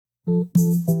From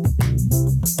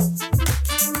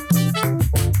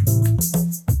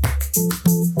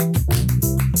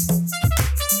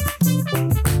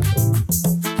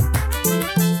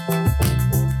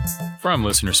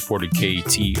listener-supported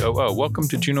KTOO, welcome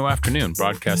to Juneau Afternoon,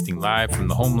 broadcasting live from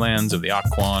the homelands of the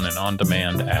Occoquan and on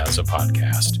demand as a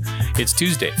podcast. It's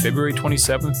Tuesday, February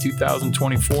 27th,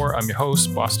 2024. I'm your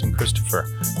host, Boston Christopher.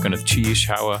 Gwyneth Chiish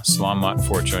Hawa Salamat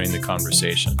for joining the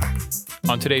conversation.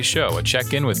 On today's show, a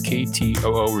check-in with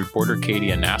KTOO reporter Katie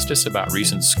Anastas about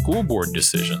recent school board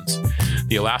decisions.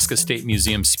 The Alaska State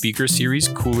Museum speaker series,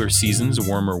 Cooler Seasons,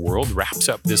 Warmer World, wraps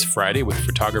up this Friday with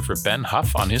photographer Ben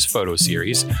Huff on his photo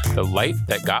series, The Light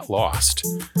That Got Lost.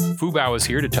 Fubao is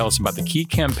here to tell us about the key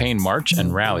campaign march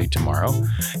and rally tomorrow.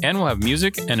 And we'll have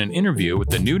music and an interview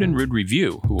with the Nude and Rude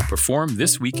Revue, who will perform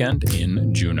this weekend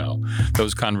in Juneau.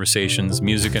 Those conversations,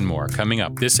 music, and more coming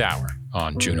up this hour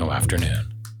on Juneau Afternoon.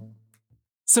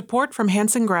 Support from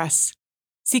Hanson Gress,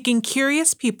 seeking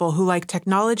curious people who like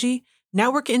technology,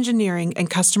 network engineering, and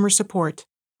customer support.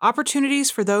 Opportunities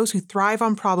for those who thrive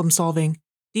on problem solving.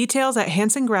 Details at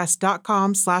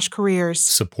hansongress.com/careers.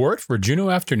 Support for Juneau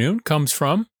Afternoon comes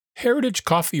from Heritage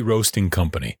Coffee Roasting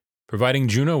Company, providing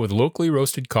Juneau with locally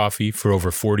roasted coffee for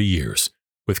over 40 years,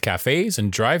 with cafes and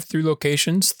drive-through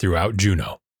locations throughout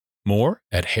Juneau. More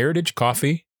at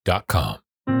heritagecoffee.com.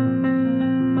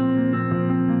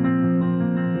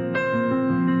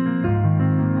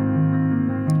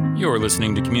 You're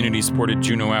listening to community-supported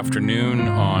Juneau Afternoon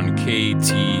on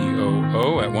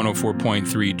KTOO at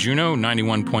 104.3 Juneau,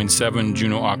 91.7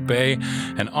 Juneau Ock Bay,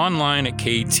 and online at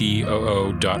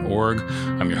ktoo.org.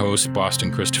 I'm your host,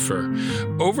 Boston Christopher.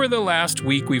 Over the last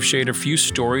week, we've shared a few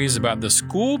stories about the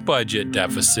school budget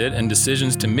deficit and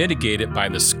decisions to mitigate it by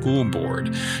the school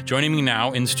board. Joining me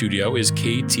now in studio is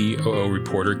KTOO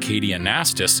reporter Katie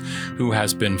Anastas, who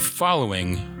has been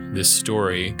following this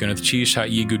story. Gwyneth Chiish Hawa,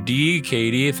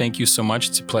 Katie, thank you so much.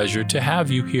 It's a pleasure to have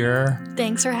you here.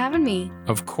 Thanks for having me.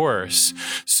 Of course.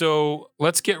 So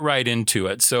let's get right into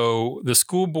it. So the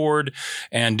school board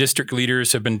and district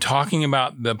leaders have been talking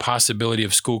about the possibility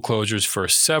of school closures for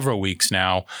several weeks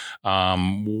now.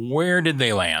 Where did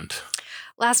they land?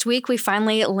 Last week, we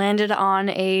finally landed on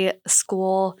a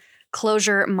school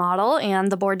closure model, and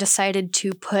the board decided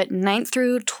to put 9th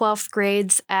through 12th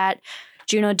grades at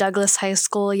Juneau Douglas High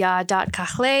School, Ya'adat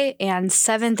Kahle, and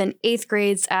 7th and 8th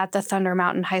grades at the Thunder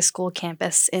Mountain High School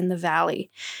campus in the Valley.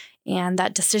 And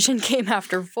that decision came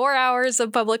after 4 hours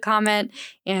of public comment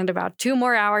and about 2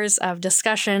 more hours of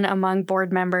discussion among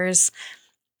board members.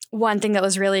 One thing that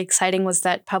was really exciting was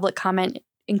that public comment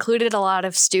included a lot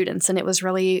of students, and it was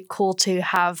really cool to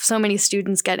have so many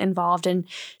students get involved in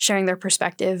sharing their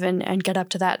perspective and get up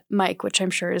to that mic, which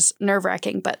I'm sure is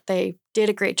nerve-wracking, but they did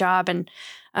a great job and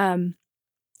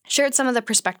shared some of the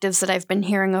perspectives that I've been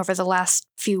hearing over the last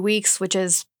few weeks, which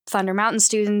is Thunder Mountain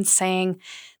students saying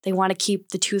they want to keep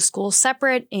the two schools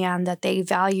separate and that they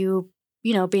value,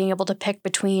 being able to pick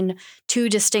between two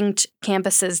distinct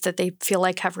campuses that they feel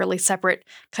like have really separate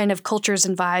kind of cultures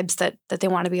and vibes that they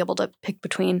want to be able to pick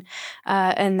between.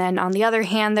 And then on the other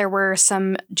hand, there were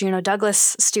some Juneau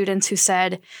Douglas students who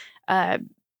said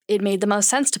it made the most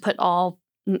sense to put all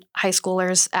high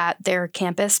schoolers at their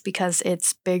campus because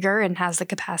it's bigger and has the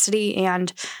capacity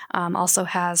and also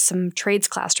has some trades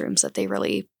classrooms that they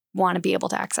really want to be able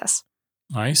to access.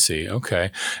 I see. Okay.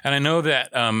 And I know that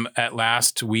at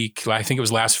last week, I think it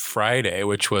was last Friday,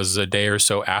 which was a day or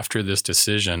so after this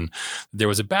decision, there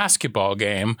was a basketball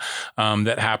game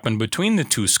that happened between the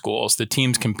two schools, the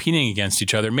teams competing against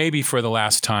each other, maybe for the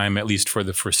last time, at least for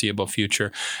the foreseeable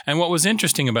future. And what was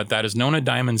interesting about that is Nona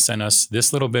Diamond sent us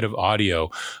this little bit of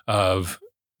audio of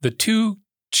the two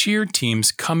cheer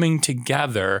teams coming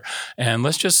together. And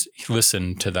let's just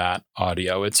listen to that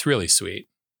audio. It's really sweet.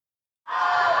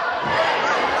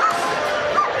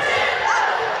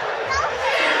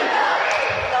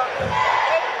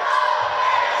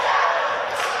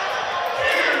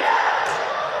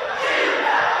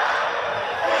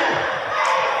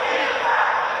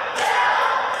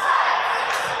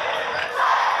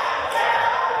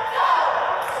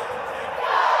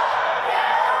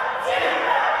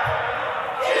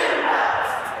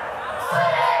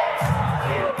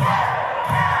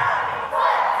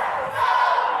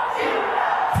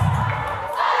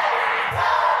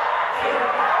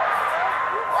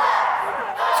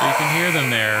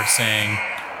 Saying,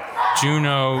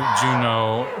 Juneau,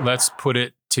 let's put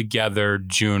it together,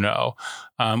 Juneau,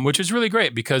 which is really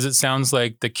great because it sounds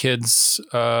like the kids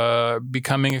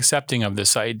becoming accepting of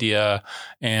this idea.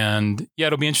 And yeah,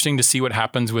 it'll be interesting to see what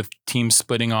happens with teams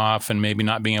splitting off and maybe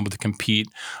not being able to compete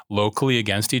locally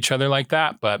against each other like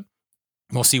that. But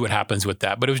we'll see what happens with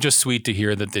that. But it was just sweet to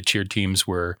hear that the cheer teams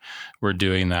were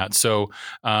doing that. So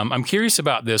I'm curious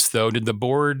about this, though. Did the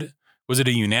board, was it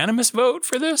a unanimous vote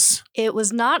for this? It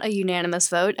was not a unanimous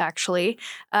vote, actually.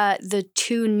 The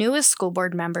two newest school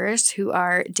board members, who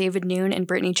are David Noon and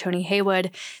Brittany Choney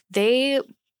Haywood, they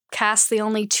cast the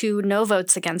only 2 no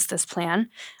votes against this plan.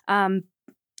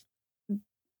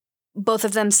 Both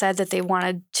of them said that they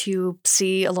wanted to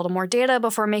see a little more data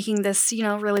before making this,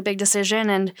 really big decision.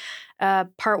 And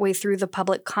partway through the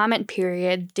public comment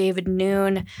period, David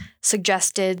Noon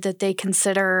suggested that they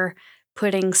consider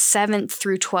putting 7th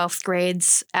through 12th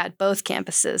grades at both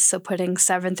campuses. So putting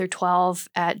 7th through 12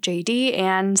 at JD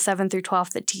and 7th through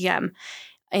 12th at TM.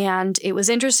 And it was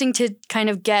interesting to kind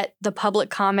of get the public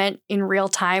comment in real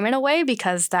time in a way,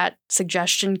 because that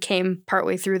suggestion came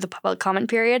partway through the public comment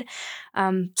period.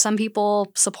 Some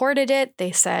people supported it.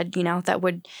 They said, that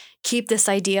would keep this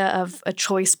idea of a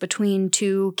choice between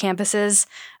 2 campuses.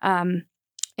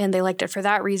 And they liked it for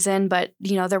that reason. But,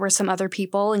 there were some other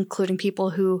people, including people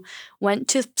who went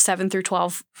to 7 through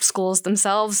 12 schools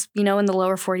themselves, in the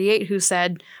lower 48 who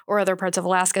said, or other parts of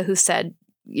Alaska who said,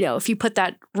 if you put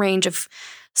that range of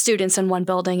students in one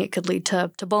building, it could lead to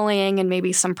bullying and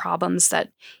maybe some problems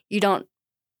that you don't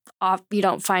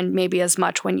find maybe as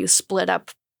much when you split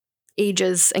up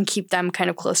ages and keep them kind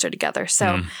of closer together.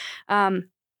 So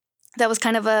that was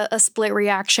kind of a split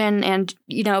reaction. And,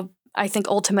 I think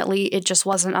ultimately it just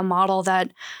wasn't a model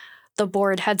that the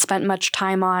board had spent much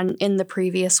time on in the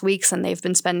previous weeks, and they've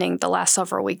been spending the last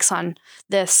several weeks on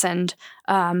this and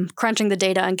crunching the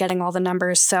data and getting all the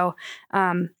numbers. So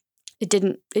it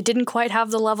didn't quite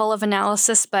have the level of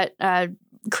analysis, but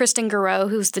Kristen Garreau,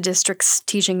 who's the district's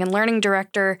teaching and learning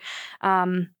director,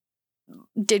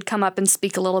 did come up and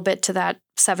speak a little bit to that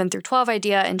 7 through 12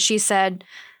 idea, and she said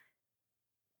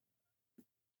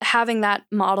having that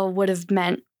model would have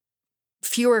meant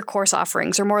fewer course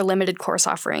offerings or more limited course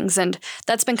offerings. And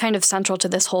that's been kind of central to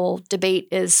this whole debate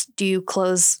is, do you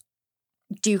close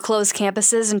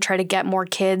campuses and try to get more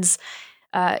kids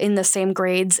in the same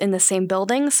grades in the same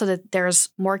building so that there's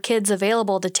more kids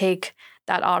available to take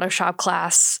that auto shop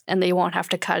class and they won't have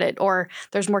to cut it, or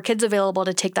there's more kids available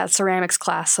to take that ceramics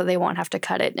class so they won't have to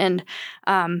cut it. And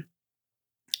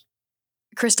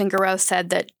Kristen Garreau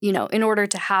said that, in order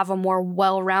to have a more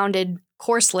well-rounded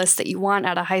course list that you want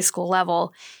at a high school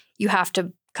level, you have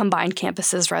to combine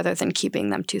campuses rather than keeping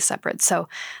them 2 separate. So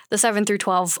the 7 through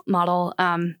 12 model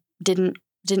didn't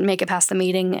make it past the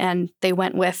meeting, and they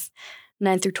went with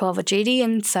 9 through 12 at JD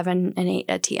and 7 and 8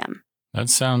 at TM. That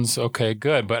sounds okay,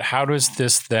 good. But how does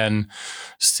this then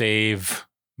save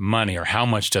money, or how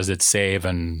much does it save,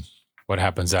 and what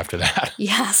happens after that?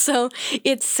 Yeah, so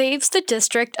it saves the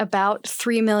district about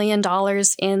 $3 million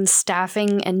in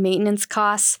staffing and maintenance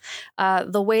costs.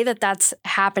 The way that that's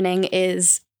happening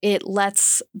is it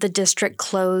lets the district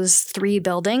close 3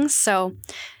 buildings. So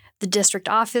the district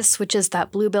office, which is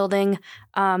that blue building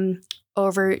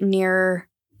over near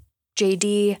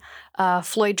JD,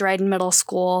 Floyd Dryden Middle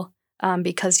School,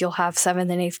 because you'll have 7th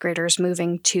and 8th graders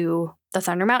moving to the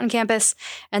Thunder Mountain campus,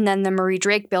 and then the Marie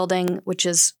Drake building, which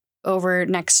is over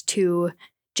next to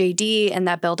JD, and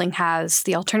that building has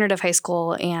the alternative high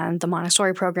school and the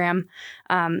Montessori program.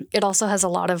 It also has a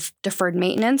lot of deferred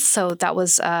maintenance, so that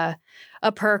was a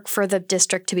perk for the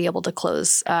district to be able to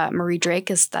close Marie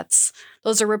Drake, is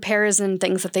those are repairs and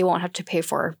things that they won't have to pay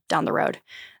for down the road.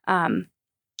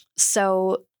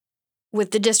 So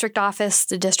with the district office,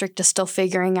 the district is still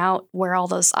figuring out where all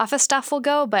those office staff will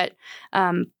go, but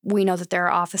we know that there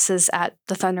are offices at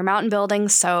the Thunder Mountain building,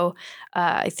 so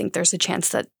I think there's a chance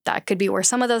that that could be where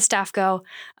some of those staff go,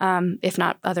 if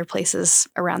not other places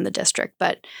around the district.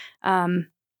 But again,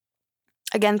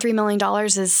 $3 million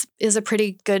is a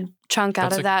pretty good chunk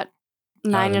out of that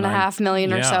 $9.5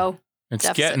 million or so. It's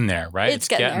deficit. Getting there, right? It's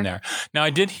getting there. Now,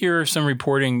 I did hear some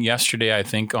reporting yesterday, I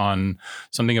think, on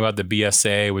something about the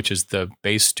BSA, which is the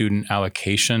base student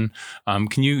allocation.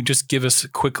 Can you just give us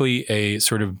quickly a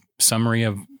sort of summary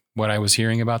of what I was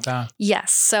hearing about that?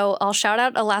 Yes. So I'll shout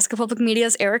out Alaska Public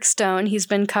Media's Eric Stone. He's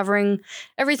been covering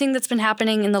everything that's been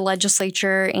happening in the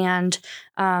legislature and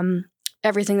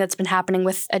everything that's been happening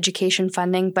with education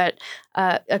funding. But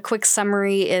a quick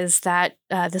summary is that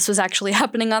this was actually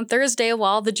happening on Thursday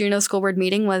while the Juneau School Board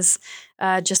meeting was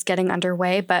just getting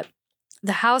underway. But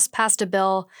the House passed a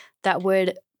bill that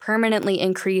would permanently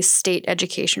increase state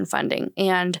education funding.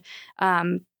 And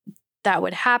that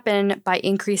would happen by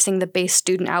increasing the base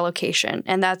student allocation.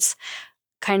 And that's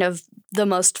kind of the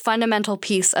most fundamental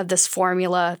piece of this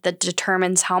formula that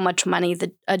determines how much money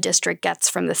a district gets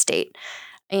from the state.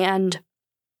 And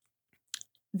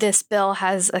this bill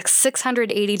has a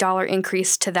 $680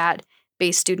 increase to that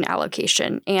base student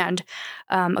allocation. And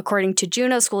according to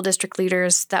Juneau school district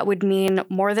leaders, that would mean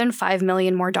more than $5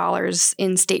 million more dollars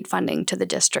in state funding to the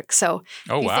district. So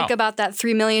if you think about that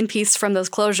 $3 million piece from those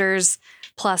closures,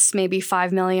 plus maybe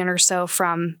 $5 million or so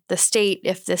from the state,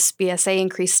 if this BSA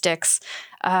increase sticks,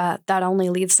 that only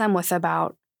leaves them with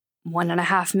about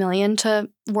 $1.5 million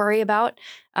to worry about,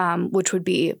 which would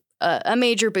be a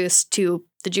major boost to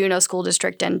the Juneau school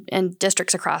district and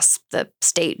districts across the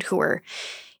state who are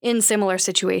in similar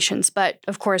situations. But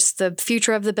of course, the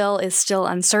future of the bill is still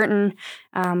uncertain.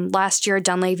 Last year,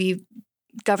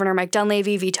 Governor Mike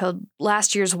Dunleavy vetoed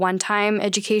last year's one-time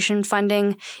education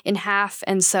funding in half.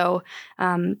 And so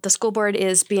the school board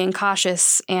is being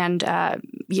cautious and,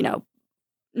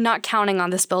 not counting on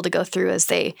this bill to go through as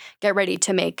they get ready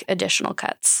to make additional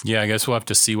cuts. Yeah, I guess we'll have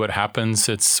to see what happens.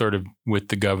 It's sort of with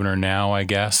the governor now, I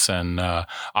guess. And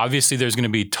obviously there's going to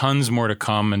be tons more to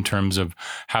come in terms of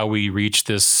how we reach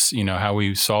this, how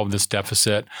we solve this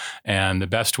deficit. And the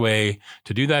best way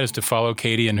to do that is to follow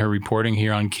Katie and her reporting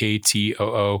here on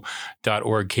KTOO.org.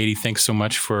 Katie, thanks so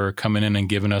much for coming in and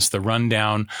giving us the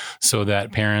rundown so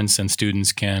that parents and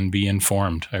students can be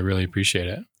informed. I really appreciate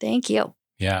it. Thank you.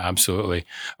 Yeah, absolutely.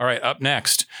 All right, up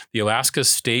next, the Alaska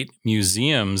State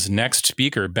Museum's next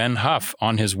speaker, Ben Huff,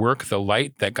 on his work, The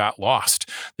Light That Got Lost.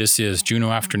 This is Juneau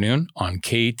Afternoon on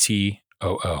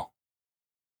KTOO.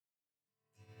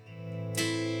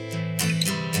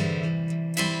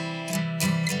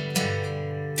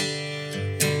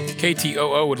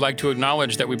 KTOO would like to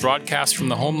acknowledge that we broadcast from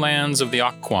the homelands of the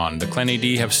Occoquan. The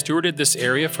Clenny-D have stewarded this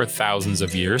area for thousands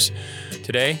of years.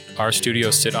 Today, our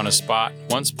studios sit on a spot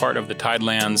once part of the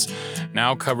Tidelands,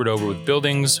 now covered over with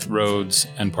buildings, roads,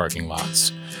 and parking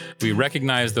lots. We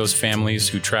recognize those families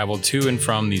who traveled to and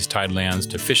from these Tidelands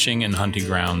to fishing and hunting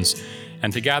grounds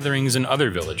and to gatherings in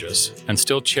other villages, and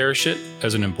still cherish it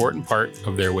as an important part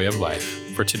of their way of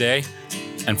life for today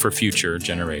and for future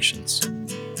generations.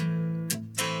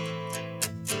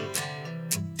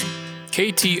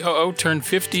 KTOO turned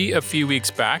 50 a few weeks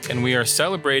back, and we are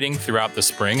celebrating throughout the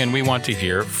spring, and we want to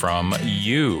hear from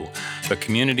you, the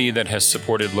community that has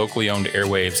supported locally owned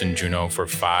airwaves in Juneau for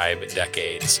 5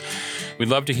 decades. We'd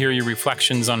love to hear your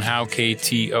reflections on how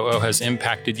KTOO has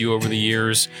impacted you over the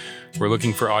years. We're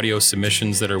looking for audio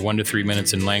submissions that are 1 to 3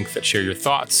 minutes in length that share your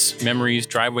thoughts, memories,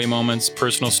 driveway moments,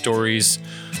 personal stories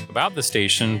about the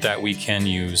station that we can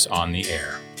use on the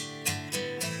air.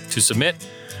 To submit,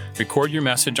 record your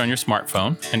message on your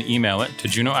smartphone and email it to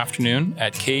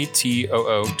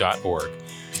juneauafternoon@ktoo.org.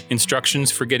 Instructions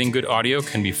for getting good audio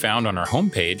can be found on our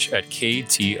homepage at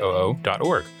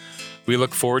ktoo.org. We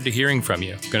look forward to hearing from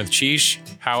you. Ganath Chish,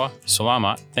 Hawa,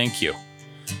 Salamat, thank you.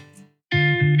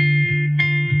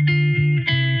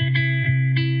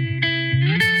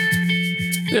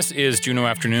 This is Juneau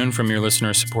Afternoon from your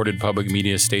listener-supported public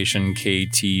media station,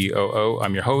 KTOO.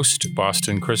 I'm your host,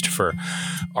 Boston Christopher.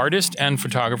 Artist and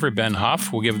photographer Ben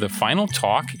Huff will give the final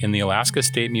talk in the Alaska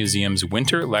State Museum's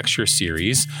winter lecture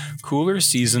series, Cooler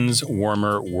Seasons,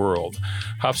 Warmer World.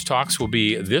 Huff's talks will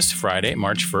be this Friday,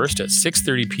 March 1st at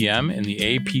 6:30 p.m. in the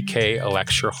APK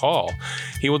Lecture Hall.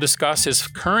 He will discuss his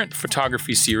current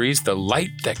photography series, The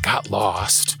Light That Got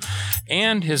Lost,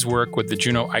 and his work with the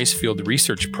Juneau Icefield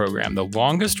Research Program, the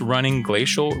longest-running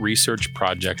glacial research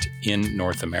project in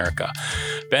North America.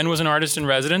 Ben was an artist in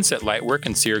residence at Lightwork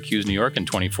in Syracuse, New York in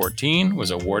 2014,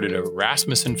 was awarded a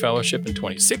Rasmussen Fellowship in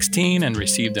 2016, and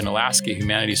received an Alaska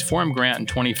Humanities Forum grant in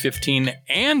 2015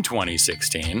 and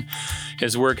 2016.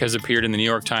 His work has appeared in the New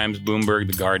York Times, Bloomberg,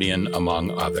 The Guardian,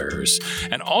 among others.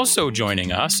 And also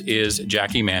joining us is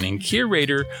Jackie Manning,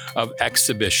 curator of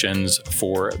exhibitions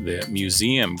for the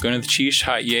museum. Ganath Chish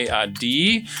Haye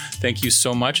Adi, thank you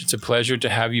so much. It's a pleasure to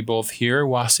have you both here.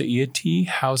 Wasa Iati,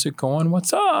 how's it going?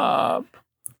 What's up?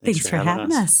 Thanks for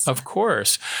having us. Of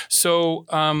course. So,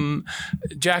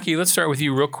 Jackie, let's start with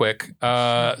you real quick.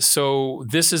 So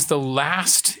this is the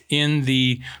last in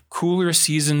the Cooler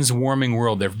Seasons, Warming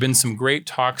World. There have been some great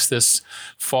talks this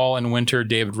fall and winter,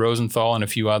 David Rosenthal and a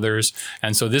few others.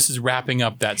 And so this is wrapping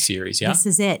up that series, yeah? This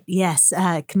is it, yes.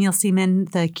 Camille Seaman,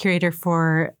 the curator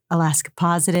for Alaska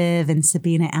Positive, and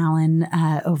Sabina Allen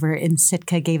over in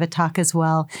Sitka gave a talk as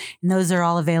well. And those are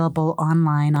all available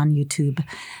online on YouTube.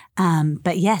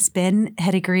 But yes, Ben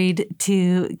had agreed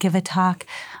to give a talk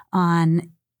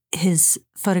on his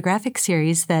photographic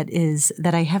series that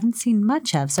I haven't seen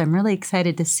much of, so I'm really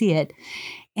excited to see it.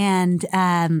 And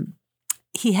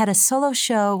he had a solo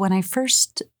show when I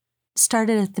first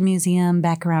started at the museum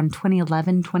back around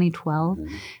 2011, 2012,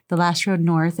 The Last Road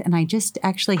North, and I just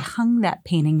actually hung that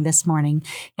painting this morning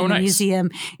in the museum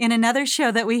in another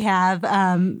show that we have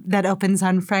that opens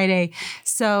on Friday.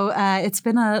 So it's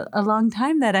been a long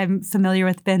time that I'm familiar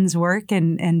with Ben's work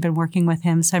and been working with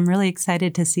him. So I'm really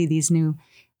excited to see these new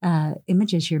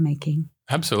images you're making.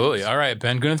 Absolutely. All right,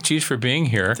 Ben, Gwyneth Cheese for being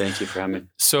here. Thank you for having me.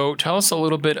 So tell us a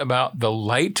little bit about The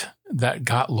Light That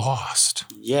Got Lost.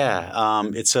 Yeah,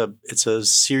 it's a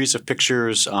series of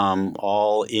pictures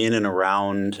all in and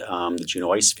around the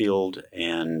Juneau ice field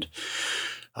and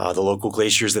the local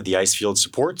glaciers that the ice field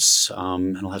supports.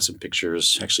 And I'll have some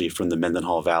pictures actually from the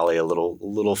Mendenhall Valley, a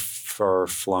little far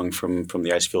flung from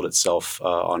the ice field itself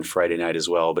on Friday night as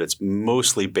well. But it's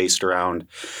mostly based around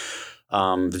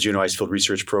the Juneau Icefield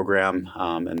Research Program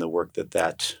and the work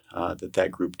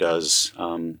that group does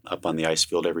up on the ice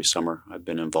field every summer. I've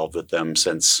been involved with them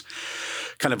since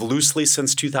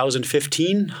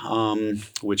 2015,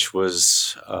 which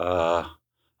was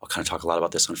I'll kind of talk a lot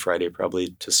about this on Friday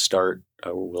probably to start.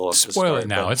 Spoil it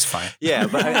now. It's fine. Yeah,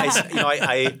 but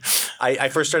I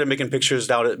first started making pictures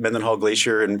down at Mendenhall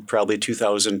Glacier in probably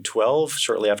 2012,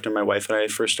 shortly after my wife and I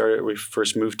we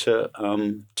first moved to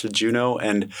Juneau,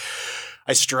 and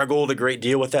I struggled a great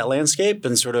deal with that landscape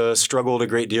and sort of struggled a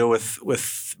great deal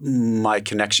with my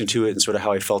connection to it and sort of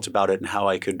how I felt about it and how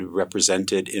I could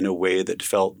represent it in a way that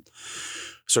felt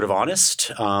sort of honest.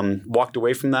 Walked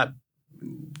away from that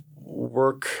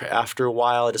work after a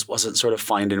while. I just wasn't sort of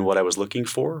finding what I was looking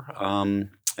for.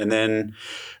 And then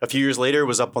a few years later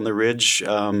was up on the ridge,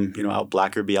 out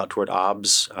Blackerby, out toward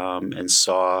Obbs, and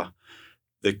saw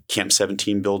the Camp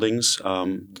 17 buildings,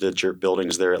 the JERT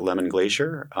buildings there at Lemon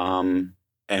Glacier, and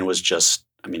was just,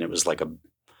 it was like a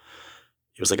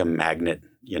magnet,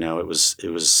 it was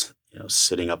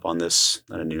sitting up on this,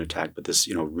 not a Nunatak, but this,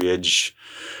 ridge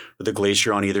with the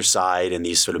glacier on either side and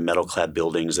these sort of metal-clad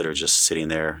buildings that are just sitting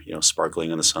there, sparkling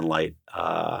in the sunlight.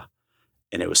 And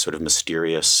it was sort of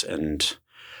mysterious. And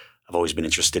I've always been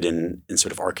interested in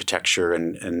sort of architecture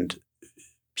and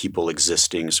people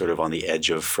existing sort of on the edge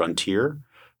of frontier.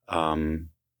 And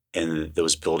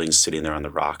those buildings sitting there on the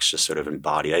rocks just sort of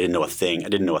embodied. I didn't know a thing. I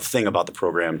didn't know a thing about the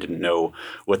program. Didn't know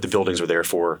what the buildings were there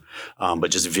for. But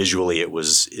just visually, it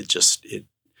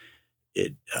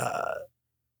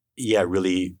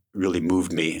really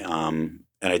moved me. And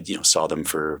I saw them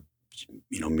for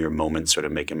mere moments, sort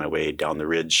of making my way down the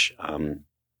ridge. And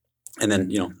then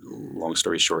long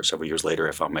story short, several years later,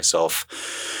 I found myself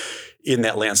in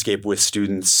that landscape with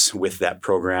students with that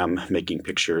program, making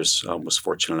pictures. Was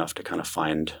fortunate enough to kind of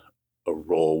find a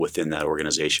role within that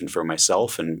organization for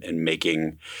myself and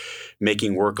making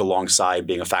work alongside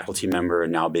being a faculty member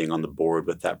and now being on the board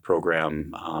with that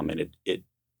program. And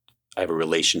I have a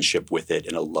relationship with it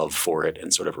and a love for it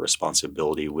and sort of a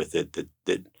responsibility with it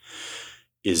that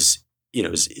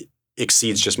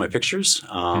exceeds just my pictures.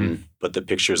 But the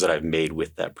pictures that I've made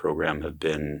with that program have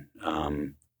been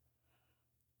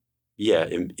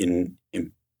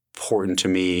important to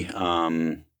me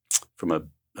from a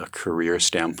career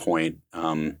standpoint,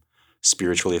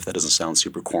 spiritually, if that doesn't sound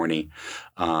super corny.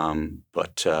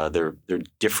 But they're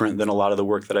different than a lot of the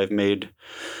work that I've made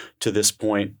to this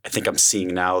point. I think I'm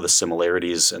seeing now the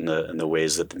similarities and the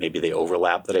ways that maybe they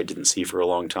overlap that I didn't see for a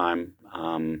long time.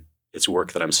 It's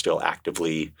work that I'm still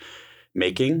actively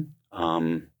making,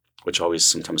 which always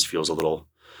sometimes feels a little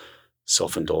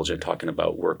self-indulgent talking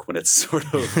about work when it's sort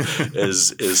of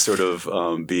is sort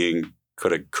of being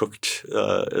kind of cooked,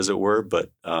 as it were. But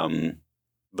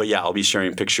yeah, I'll be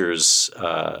sharing pictures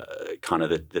kind of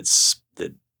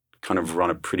that kind of run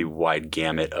a pretty wide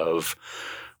gamut of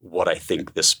what I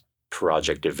think this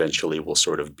project eventually will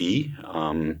sort of be.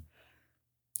 I'm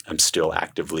still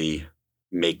actively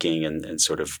making and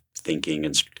sort of thinking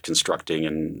and constructing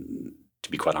and,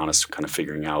 to be quite honest, kind of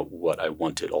figuring out what I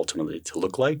want it ultimately to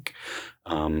look like.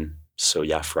 So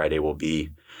yeah, Friday will be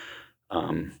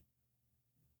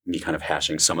me kind of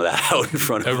hashing some of that out in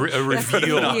front of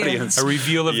an audience. A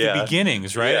reveal of the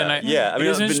beginnings, right? Yeah, it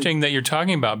is interesting that you're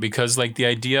talking about because like the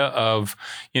idea of,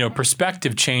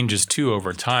 perspective changes too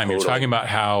over time. Totally. You're talking about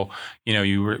how,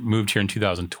 you moved here in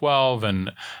 2012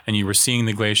 and you were seeing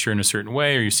the glacier in a certain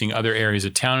way, or you're seeing other areas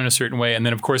of town in a certain way. And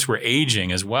then of course we're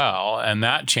aging as well. And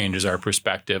that changes our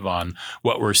perspective on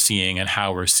what we're seeing and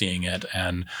how we're seeing it.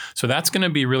 And so that's going to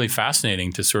be really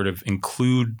fascinating to sort of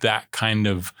include that kind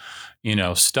of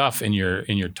stuff in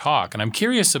your talk. And I'm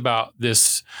curious about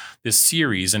this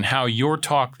series and how your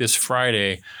talk this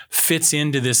Friday fits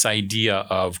into this idea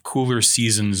of cooler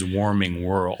seasons, warming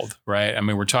world, right? I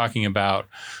mean, we're talking about,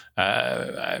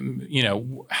 how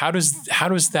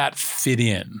does that fit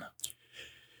in?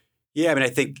 Yeah, I mean, I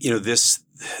think,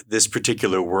 this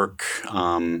particular work,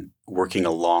 working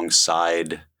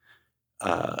alongside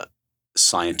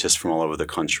scientists from all over the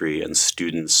country and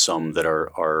students, some that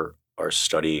are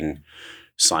studying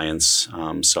science,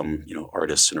 some,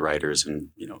 artists and writers and,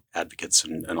 advocates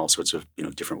and all sorts of,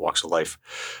 different walks of life.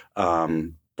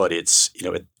 But it's,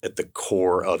 at the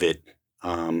core of it,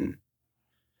 the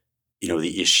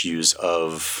issues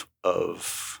of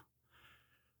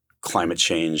climate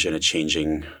change and a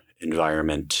changing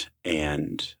environment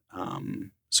and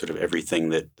sort of everything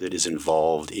that is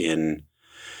involved in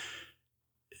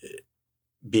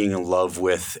being in love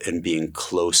with and being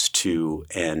close to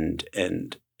and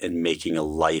making a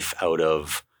life out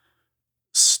of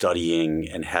studying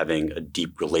and having a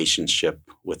deep relationship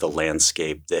with a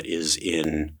landscape that is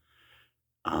in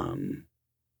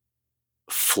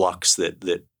flux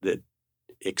that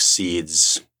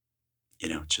exceeds,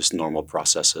 just normal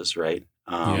processes, right?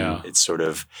 It's sort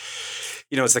of,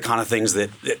 it's the kind of things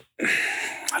that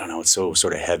I don't know, it's so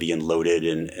sort of heavy and loaded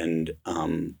and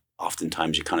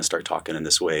oftentimes you kind of start talking in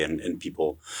this way and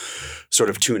people sort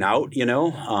of tune out,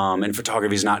 and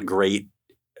photography is not great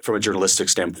from a journalistic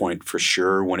standpoint for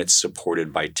sure when it's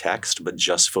supported by text, but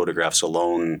just photographs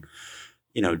alone,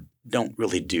 don't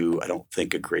really do, I don't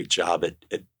think, a great job at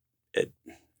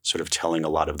sort of telling a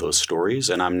lot of those stories.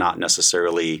 And I'm not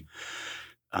necessarily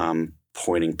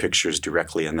pointing pictures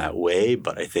directly in that way,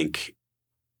 but I think,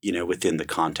 within the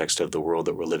context of the world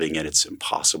that we're living in, it's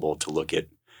impossible to look at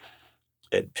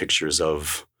pictures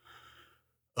of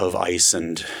ice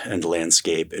and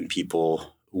landscape and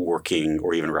people working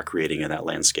or even recreating in that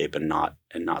landscape and not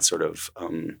sort of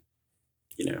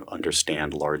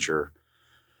understand larger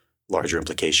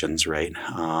implications, right?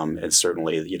 And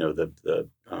certainly, the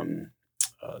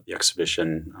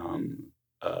exhibition,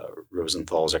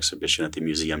 Rosenthal's exhibition at the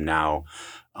museum now,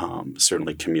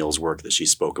 certainly Camille's work that she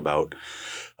spoke about,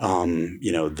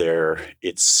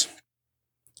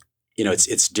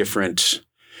 it's different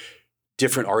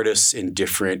artists in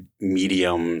different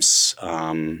mediums,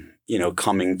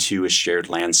 coming to a shared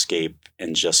landscape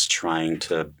and just trying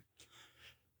to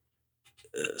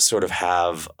sort of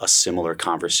have a similar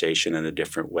conversation in a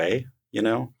different way,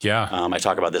 Yeah. I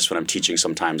talk about this when I'm teaching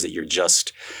sometimes, that you're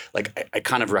just like, I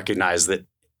kind of recognize that,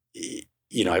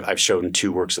 I've shown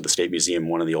two works at the State Museum,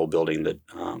 one in the old building that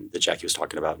Jackie was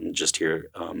talking about, and just here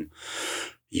a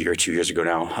year or 2 years ago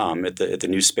now at the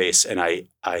new space. And I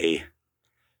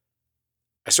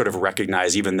sort of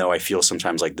recognize, even though I feel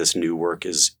sometimes like this new work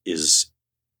is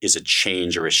a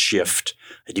change or a shift,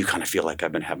 I do kind of feel like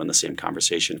I've been having the same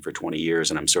conversation for 20 years,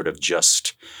 and I'm sort of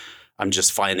I'm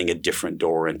just finding a different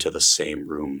door into the same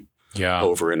room,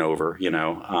 over and over,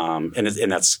 and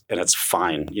that's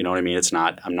fine. You know what I mean? It's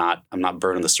not, I'm not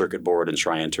burning the circuit board and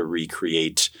trying to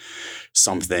recreate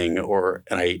something, and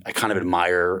I kind of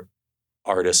admire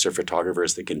artists or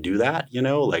photographers that can do that,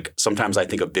 like sometimes I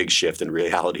think a big shift in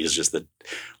reality is just the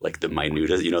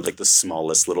minute, like the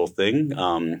smallest little thing.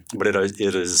 But it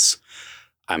is,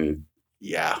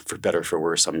 for better or for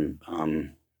worse, it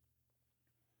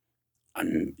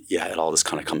all this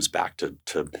kind of comes back to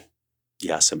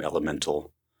some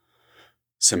elemental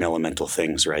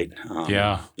things, right?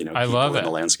 I love it. In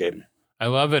the landscape. I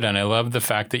love it. And I love the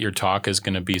fact that your talk is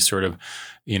going to be sort of,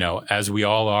 as we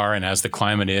all are and as the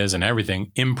climate is and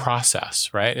everything, in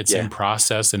process, right? It's in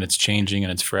process and it's changing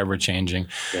and it's forever changing.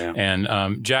 Yeah.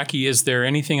 And Jackie, is there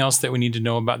anything else that we need to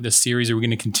know about this series? Are we going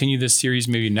to continue this series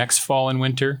maybe next fall and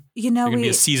winter? Is there going to be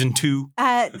a season 2?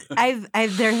 There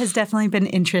has definitely been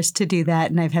interest to do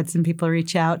that. And I've had some people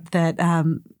reach out that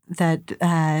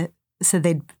so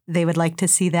they would like to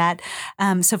see that.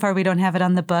 So far, we don't have it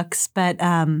on the books, but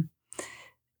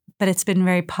it's been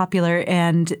very popular.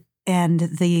 And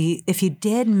if you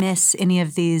did miss any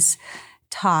of these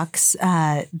talks,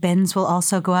 Ben's will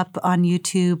also go up on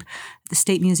YouTube, the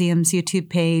State Museum's YouTube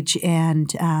page,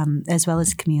 and as well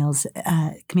as Camille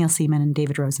Seaman and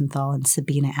David Rosenthal and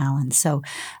Sabina Allen. So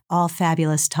all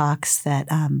fabulous talks that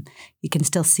you can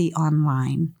still see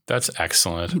online. That's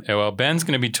excellent. Well, Ben's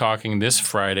going to be talking this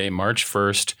Friday, March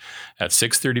 1st at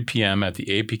 6:30 p.m. at the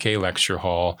APK Lecture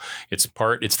Hall. It's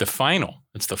the final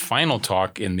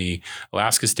talk in the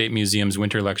Alaska State Museum's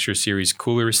Winter Lecture Series,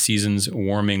 Cooler Seasons,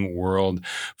 Warming World.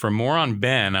 For more on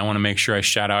Ben, I want to make sure I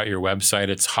shout out your website.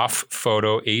 It's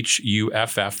HuffPhoto,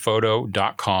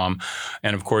 HUFFphoto.com.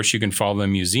 And of course, you can follow the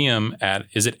museum at,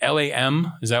 is it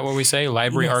LAM? Is that what we say?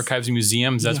 Library Archives and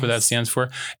Museums. That's what that stands for.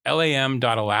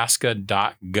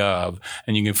 LAM.alaska.gov. .gov,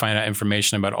 and you can find out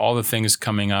information about all the things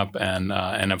coming up and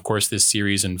of course this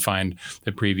series, and find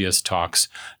the previous talks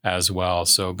as well.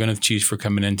 So Gwyneth Cheese for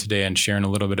coming in today and sharing a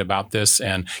little bit about this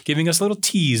and giving us a little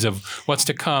tease of what's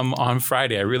to come on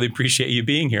Friday. I really appreciate you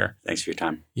being here. Thanks for your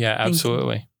time. Yeah,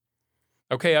 absolutely.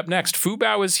 Okay, up next,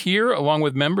 Fubao is here along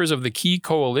with members of the Key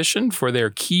Coalition for their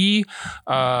Key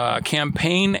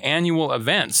campaign annual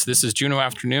events. This is Juneau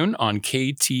Afternoon on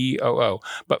KTOO.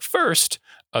 But first,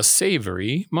 a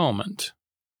savory moment.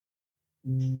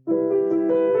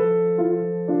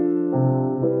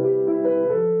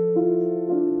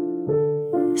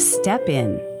 Step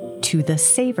in to the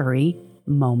savory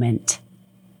moment.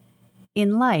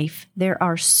 In life, there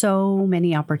are so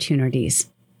many opportunities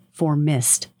for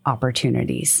missed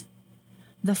opportunities.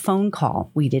 The phone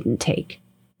call we didn't take,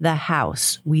 the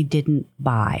house we didn't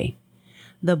buy,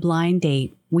 the blind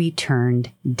date we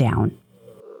turned down.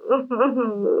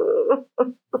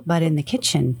 But in the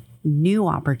kitchen, new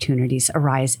opportunities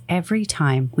arise every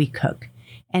time we cook,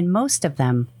 and most of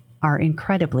them are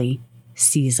incredibly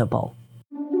seizable.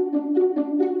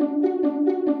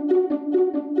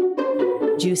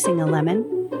 Juicing a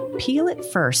lemon? Peel it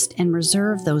first and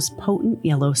reserve those potent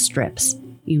yellow strips.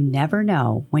 You never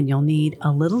know when you'll need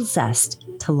a little zest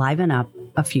to liven up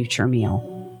a future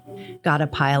meal. Got a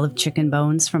pile of chicken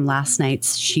bones from last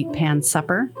night's sheet pan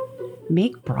supper?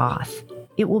 Make broth.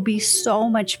 It will be so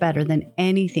much better than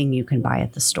anything you can buy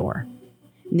at the store.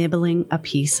 Nibbling a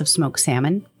piece of smoked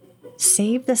salmon?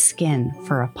 Save the skin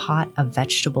for a pot of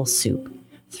vegetable soup.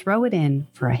 Throw it in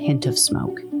for a hint of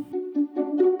smoke.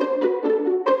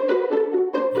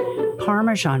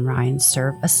 Parmesan rinds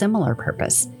serve a similar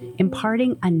purpose,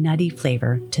 imparting a nutty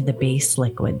flavor to the base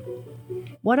liquid.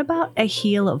 What about a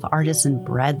heel of artisan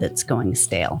bread that's going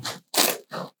stale?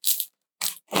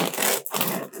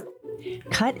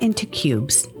 Cut into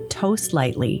cubes, toast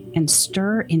lightly, and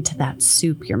stir into that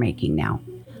soup you're making now,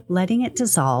 letting it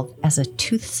dissolve as a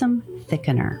toothsome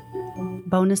thickener.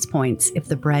 Bonus points if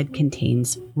the bread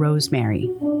contains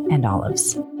rosemary and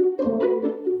olives.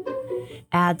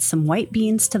 Add some white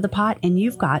beans to the pot and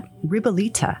you've got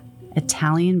ribollita,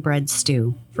 Italian bread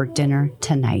stew, for dinner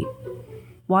tonight.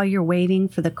 While you're waiting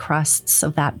for the crusts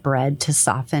of that bread to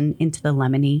soften into the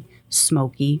lemony,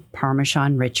 smoky,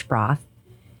 Parmesan-rich broth,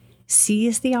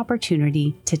 seize the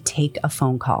opportunity to take a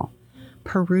phone call,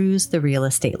 peruse the real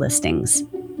estate listings,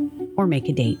 or make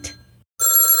a date.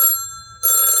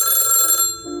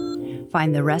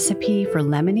 Find the recipe for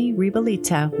lemony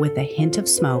ribollita with a hint of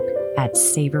smoke at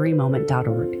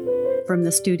savorymoment.org. From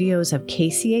the studios of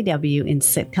KCAW in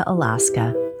Sitka,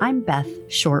 Alaska, I'm Beth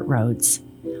Short Rhodes.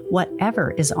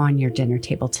 Whatever is on your dinner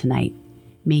table tonight,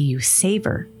 may you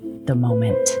savor the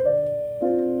moment.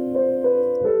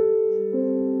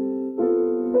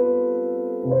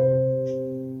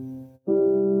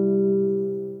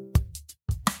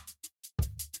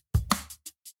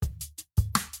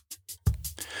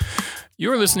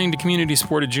 You're listening to Community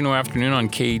Supported Juneau Afternoon on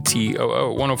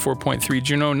KTOO 104.3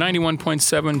 Juneau,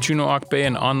 91.7 Juneau Ock Bay,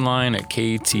 and online at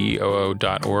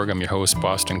ktoo.org. I'm your host,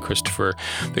 Boston Christopher.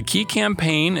 The Key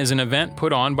Campaign is an event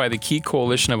put on by the Key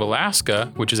Coalition of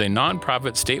Alaska, which is a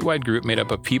nonprofit statewide group made up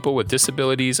of people with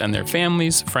disabilities and their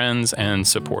families, friends, and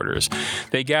supporters.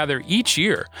 They gather each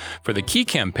year for the Key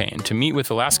Campaign to meet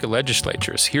with Alaska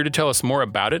legislatures. Here to tell us more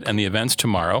about it and the events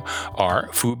tomorrow are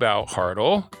Fubao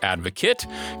Hartle, advocate,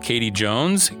 Katie Jones,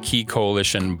 Key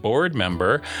Coalition board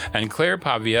member, and Claire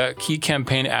Pavia, Key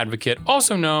Campaign advocate,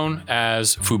 also known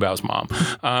as Fubao's mom.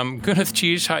 Gwyneth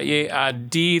Cheese,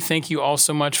 Adi, thank you all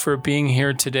so much for being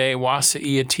here today. Wasa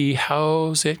Iati,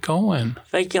 how's it going?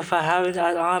 Thank you for having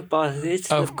us on, boss.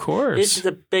 Of course. This is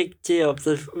a big deal.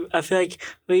 I feel like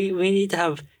we need to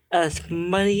have as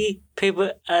many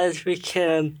people as we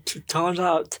can to turn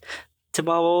out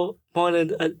tomorrow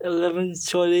morning at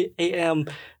 11:30 a.m.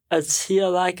 at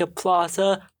Sealaika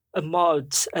Plaza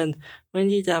March, and we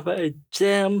need to have a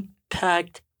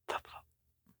jam-packed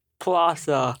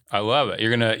plaza. I love it.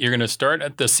 You're gonna start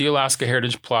at the Sealaska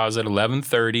Heritage Plaza at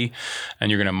 11:30, and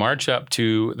you're gonna march up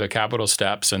to the Capitol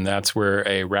steps, and that's where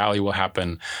a rally will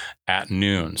happen at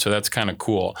noon. So that's kind of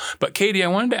cool. But Katie, I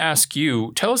wanted to ask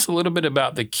you, tell us a little bit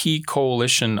about the Key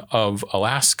Coalition of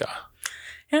Alaska.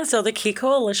 Yeah, so the Key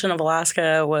Coalition of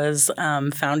Alaska was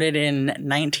founded in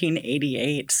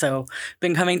 1988, so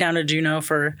been coming down to Juneau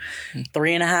for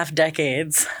 3.5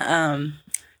 decades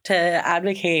to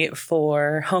advocate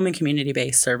for home and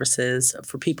community-based services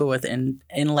for people with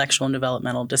intellectual and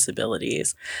developmental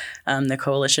disabilities. The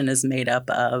coalition is made up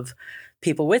of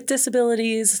people with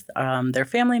disabilities, their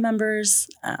family members,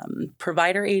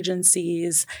 provider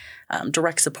agencies,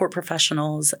 direct support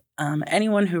professionals,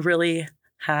 anyone who really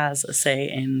has a say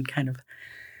in kind of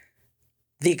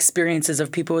the experiences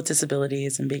of people with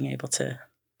disabilities and being able to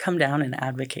come down and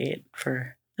advocate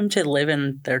for them to live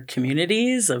in their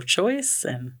communities of choice.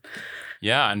 And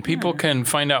and people can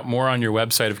find out more on your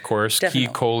website, of course,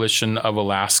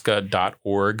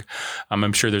 keycoalitionofalaska.org.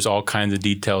 I'm sure there's all kinds of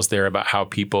details there about how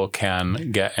people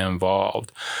can get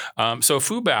involved. So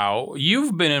Fubao,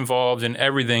 you've been involved in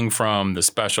everything from the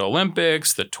Special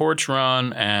Olympics, the Torch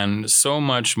Run, and so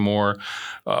much more.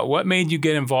 What made you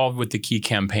get involved with the Key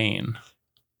campaign?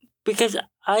 Because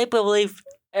I believe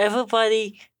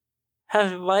everybody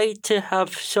has a right to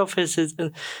have services,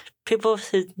 and people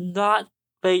should not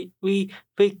wait. We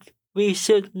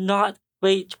should not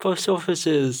wait for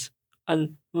services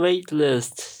on wait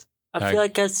lists. I feel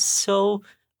like that's so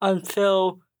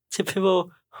unfair to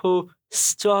people who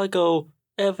struggle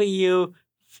every year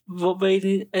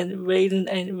waiting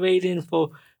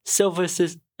for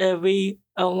services a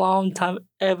long time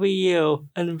every year,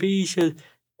 and we should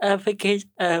advocate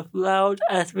as loud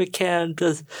as we can.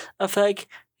 Because I feel like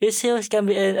this year is going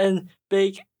to be a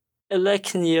big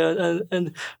election year,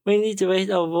 and we need to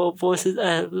raise our voices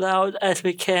as loud as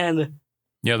we can.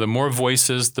 Yeah, the more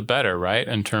voices, the better, right?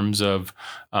 In terms of,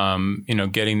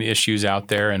 getting the issues out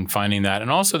there and finding that.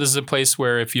 And also, this is a place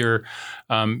where if you're,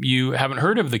 you haven't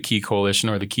heard of the Key Coalition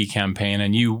or the Key campaign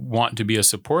and you want to be a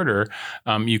supporter,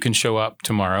 you can show up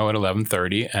tomorrow at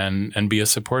 11:30 and be a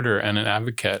supporter and an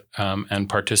advocate and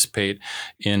participate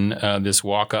in this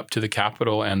walk up to the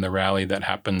Capitol and the rally that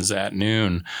happens at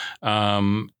noon.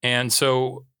 And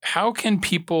so, how can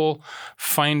people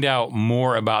find out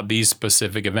more about these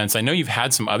specific events? I know you've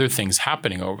had some other things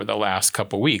happening over the last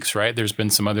couple of weeks, right? There's been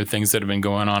some other things that have been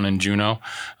going on in Juneau.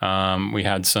 We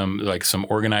had some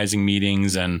organizing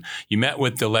meetings, and you met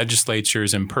with the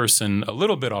legislatures in person a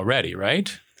little bit already,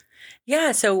 right?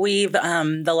 Yeah, so we've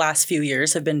the last few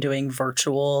years have been doing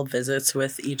virtual visits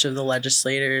with each of the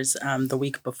legislators the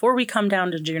week before we come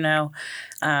down to Juneau.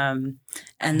 And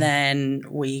then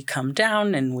we come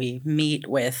down and we meet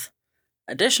with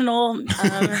additional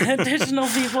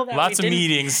people. Lots of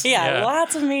meetings. Yeah,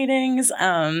 lots of meetings.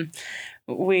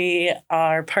 We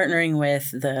are partnering with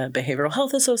the Behavioral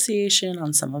Health Association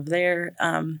on some of their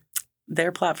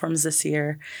platforms this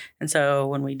year. And so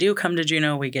when we do come to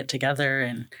Juneau, we get together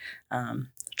and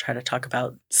try to talk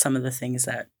about some of the things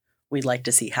that we'd like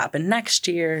to see happen next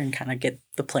year and kind of get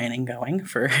the planning going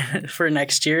for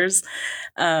next year's.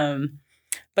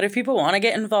 But if people want to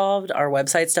get involved, our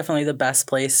website's definitely the best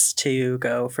place to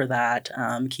go for that,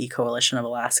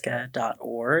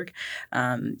 keycoalitionofalaska.org.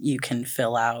 You can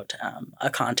fill out a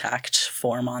contact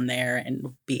form on there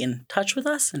and be in touch with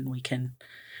us, and we'll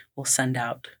send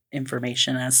out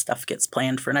information as stuff gets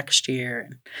planned for next year.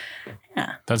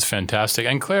 Yeah. That's fantastic.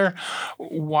 And Claire,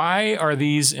 why are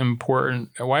these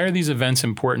events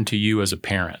important to you as a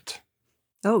parent?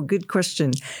 Oh, good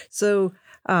question. So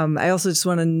I also just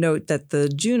want to note that the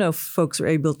Juneau folks were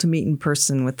able to meet in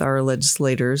person with our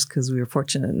legislators because we were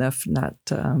fortunate enough not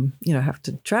to, have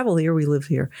to travel here. We live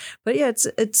here. But yeah,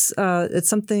 it's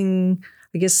something,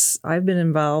 I guess I've been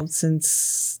involved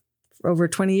since over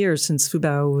 20 years, since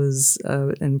Fubao was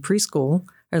in preschool.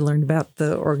 I learned about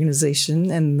the organization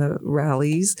and the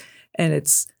rallies, and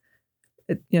it's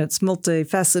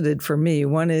multifaceted for me.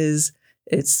 One is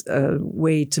it's a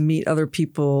way to meet other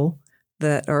people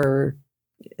that are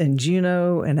in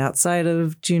Juneau and outside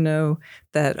of Juneau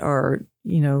that are,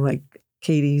 like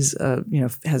Katie's,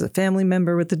 has a family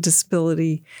member with a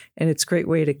disability, and it's a great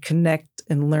way to connect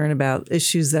and learn about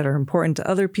issues that are important to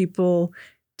other people,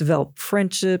 develop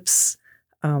friendships,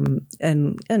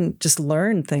 and just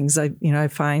learn things. I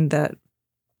find that,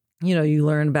 you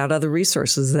learn about other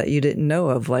resources that you didn't know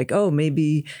of, like, oh,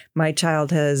 maybe my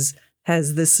child has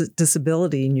this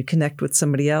disability, and you connect with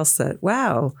somebody else that,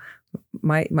 wow,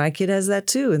 my kid has that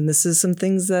too. And this is some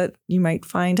things that you might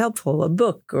find helpful, a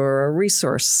book or a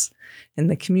resource in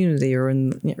the community or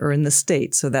in the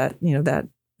state. So that, that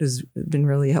has been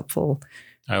really helpful.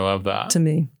 I love that. To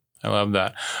me. I love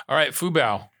that. All right,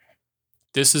 Fubao,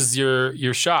 this is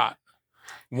your shot.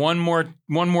 One more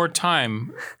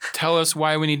time. Tell us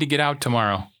why we need to get out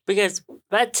tomorrow. Because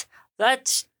that's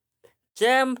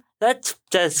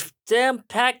just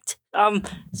jam-packed.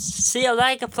 See you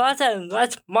like a plaza, and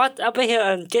let's march up here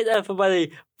and get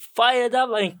everybody fired up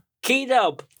and keyed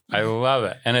up. I love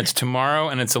it. And it's tomorrow,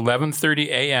 and it's 11:30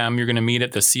 a.m. You're going to meet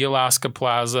at the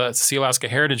Sealaska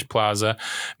Heritage Plaza.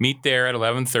 Meet there at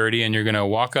 11:30, and you're going to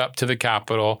walk up to the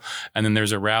Capitol, and then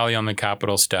there's a rally on the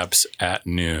Capitol steps at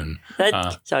noon.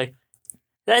 Let's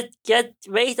get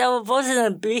raise our voices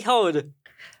and be heard.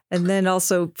 And then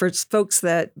also for folks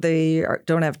that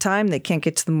don't have time, they can't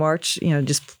get to the march,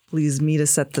 just please meet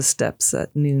us at the steps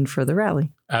at noon for the rally.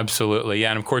 Absolutely. Yeah.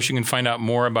 And of course, you can find out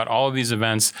more about all of these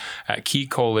events at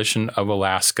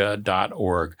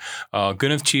keycoalitionofalaska.org.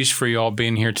 Gwyneth Cheesh, for you all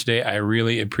being here today. I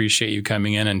really appreciate you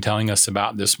coming in and telling us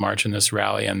about this march and this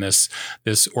rally and this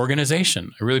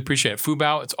organization. I really appreciate it. Fu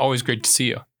Bao, it's always great to see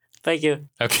you. Thank you.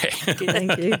 Okay.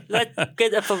 Thank you. Let's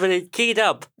get everybody keyed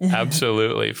up.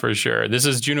 Absolutely, for sure. This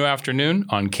is Juneau Afternoon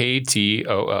on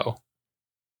KTOO.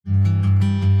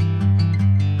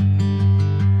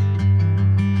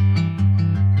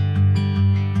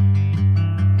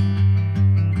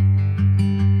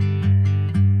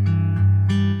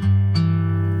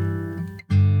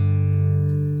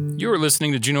 You are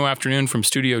listening to Juneau Afternoon from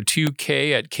Studio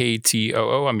 2K at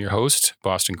KTOO. I'm your host,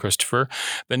 Boston Christopher.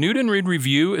 The Nude and Rude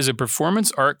Revue is a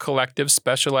performance art collective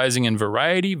specializing in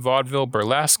variety, vaudeville,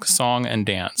 burlesque, song, and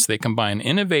dance. They combine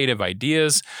innovative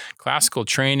ideas, classical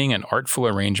training, and artful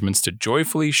arrangements to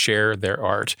joyfully share their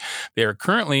art. They are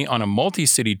currently on a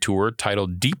multi-city tour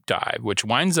titled Deep Dive, which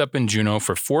winds up in Juneau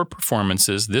for 4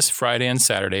 performances this Friday and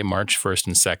Saturday, March 1st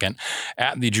and 2nd,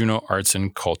 at the Juneau Arts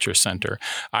and Culture Center.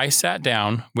 I sat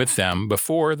down with them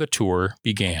before the tour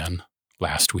began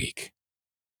last week.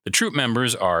 The troupe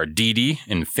members are Dee Dee,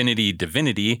 Infinity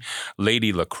Divinity,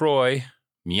 Lady LaCroix,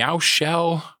 Meow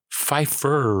Shell,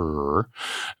 Pfeiffer,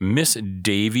 Miss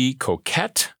Davy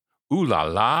Coquette, Ooh La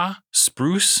La,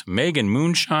 Spruce, Megan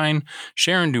Moonshine,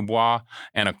 Sharon Dubois,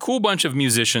 and a cool bunch of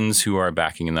musicians who are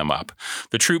backing them up.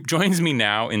 The troupe joins me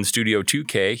now in Studio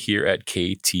 2K here at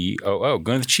KTOO.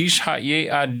 Gwyneth Cheesh,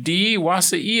 Hatye Adi,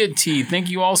 Wasa Iati. Thank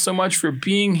you all so much for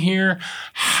being here.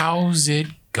 How's it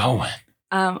going?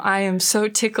 I am so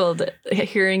tickled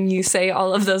hearing you say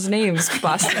all of those names,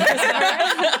 Boston.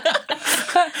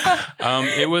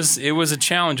 It was a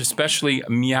challenge, especially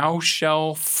Meow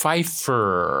Shell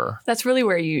Pfeiffer. That's really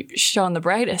where you shone the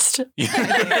brightest.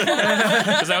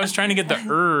 Because I was trying to get the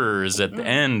ers at the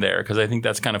end there, because I think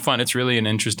that's kind of fun. It's really an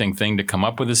interesting thing to come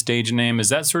up with a stage name. Is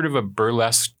that sort of a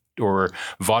burlesque or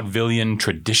vaudevillian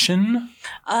tradition?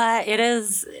 It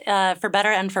is, for better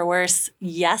and for worse,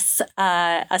 yes,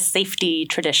 a safety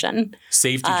tradition.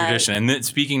 Safety tradition. And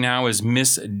speaking now is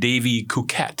Miss Davy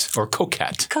Coquette, or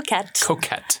Coquette. Coquette.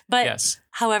 Coquette, but yes.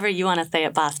 However you want to say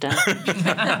it, Boston.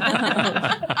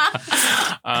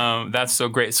 That's so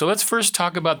great. So let's first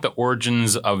talk about the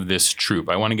origins of this troupe.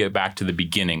 I want to get back to the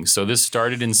beginning. So this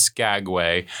started in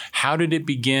Skagway. How did it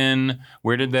begin?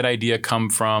 Where did that idea come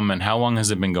from? And how long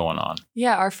has it been going on?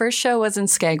 Yeah, our first show was in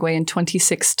Skagway in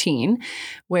 2016,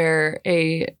 where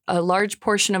a large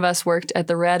portion of us worked at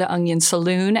the Red Onion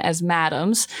Saloon as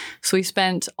madams. So we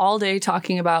spent all day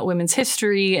talking about women's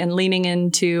history and leaning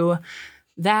into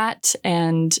that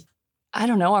and, I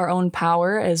don't know, our own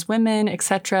power as women,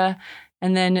 etc.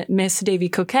 And then Miss Davy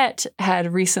Coquette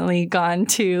had recently gone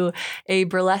to a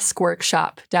burlesque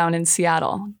workshop down in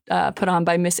Seattle, put on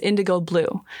by Miss Indigo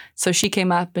Blue. So she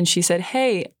came up and she said,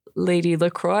 "Hey, Lady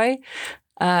LaCroix."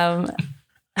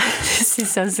 This is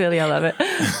so silly. I love it.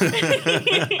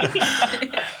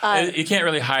 You can't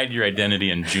really hide your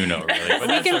identity in Juneau, really. But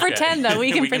we can pretend, though.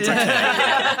 We can pretend.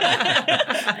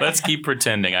 Let's keep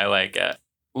pretending. I like it.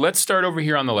 Let's start over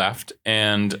here on the left,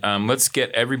 and let's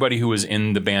get everybody who was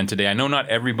in the band today. I know not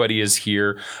everybody is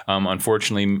here.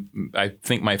 Unfortunately, I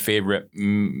think my favorite,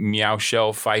 Meow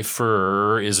Shell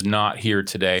Pfeiffer, is not here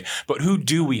today. But who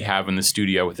do we have in the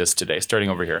studio with us today? Starting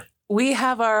over here. We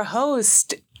have our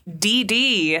host, Dee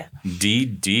Dee. Dee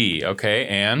Dee, okay,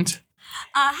 and?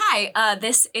 Hi,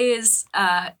 this is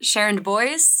Sharon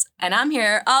Dubois, and I'm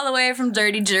here all the way from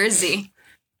Dirty Jersey.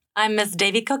 I'm Miss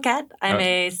Davy Coquette. I'm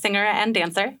a singer and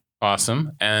dancer.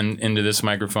 Awesome. And into this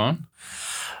microphone.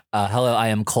 Hello, I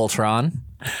am Coltron.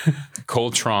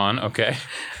 Coltron, okay.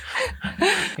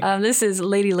 This is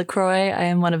Lady LaCroix. I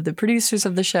am one of the producers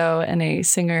of the show and a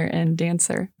singer and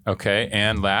dancer. Okay,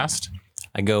 and last?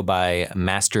 I go by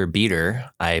Master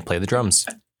Beater. I play the drums.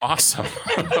 Awesome.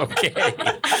 Okay.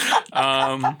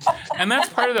 And that's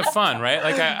part of the fun, right?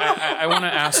 Like, I want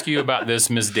to ask you about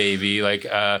this, Ms. Davy. Like,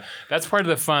 that's part of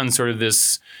the fun, sort of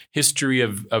this history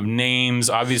of names.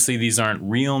 Obviously, these aren't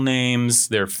real names.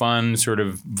 They're fun, sort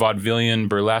of vaudevillian,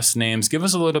 burlesque names. Give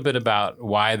us a little bit about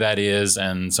why that is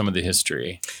and some of the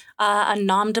history. A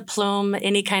nom de plume,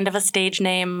 any kind of a stage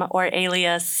name or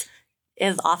alias,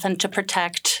 is often to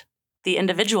protect the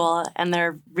individual and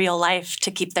their real life,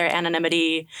 to keep their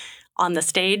anonymity on the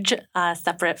stage,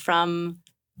 separate from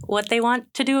what they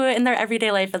want to do in their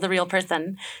everyday life as a real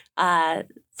person.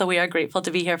 So we are grateful to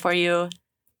be here for you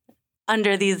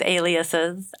under these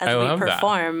aliases as we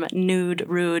perform Nude,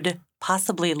 Rude,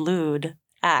 possibly Lewd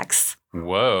acts.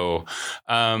 Whoa.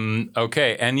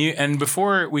 Okay. And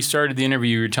before we started the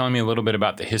interview, you were telling me a little bit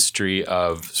about the history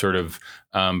of sort of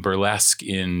burlesque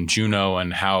in Juneau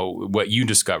and what you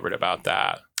discovered about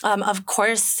that. Of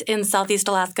course, in Southeast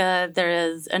Alaska, there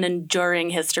is an enduring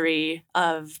history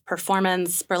of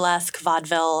performance, burlesque,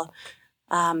 vaudeville.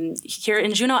 Here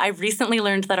in Juneau, I recently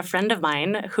learned that a friend of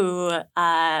mine who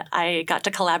I got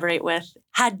to collaborate with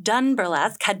had done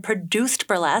burlesque, had produced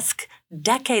burlesque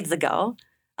decades ago.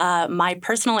 My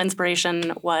personal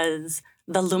inspiration was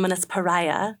the luminous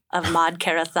pariah of Maud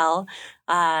Carousel,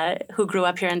 who grew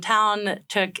up here in town,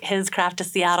 took his craft to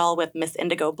Seattle with Miss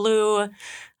Indigo Blue,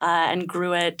 and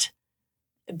grew it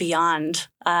beyond,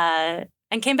 and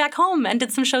came back home and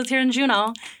did some shows here in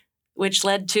Juneau, which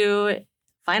led to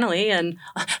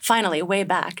finally, way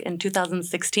back in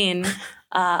 2016,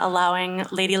 allowing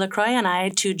Lady LaCroix and I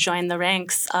to join the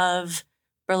ranks of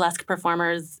burlesque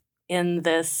performers in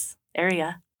this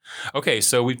area. Okay,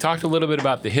 so we've talked a little bit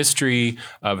about the history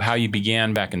of how you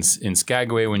began back in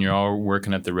Skagway when you're all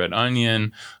working at the Red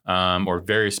Onion, or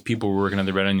various people were working at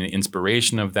the Red Onion, the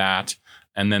inspiration of that,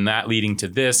 and then that leading to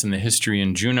this and the history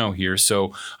in Juneau here.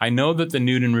 So I know that the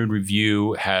Nude and Rude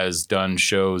Revue has done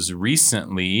shows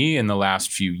recently in the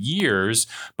last few years,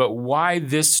 but why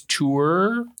this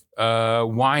tour?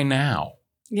 Why now?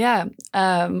 Yeah,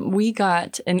 we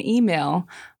got an email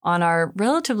on our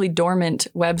relatively dormant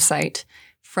website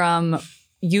from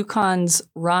Yukon's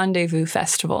Rendezvous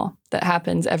Festival that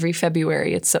happens every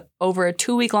February. It's over a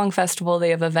 2-week-long festival. They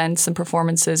have events and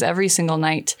performances every single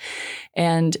night.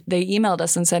 And they emailed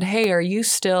us and said, hey, are you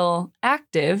still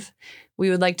active? We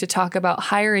would like to talk about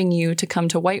hiring you to come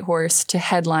to Whitehorse to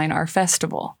headline our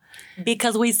festival.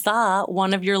 Because we saw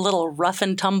one of your little rough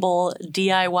and tumble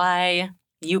DIY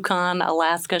Yukon,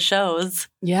 Alaska shows.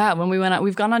 Yeah, when we went out,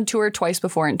 we've gone on tour twice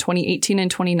before, in 2018 and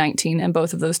 2019, and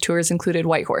both of those tours included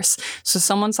Whitehorse. So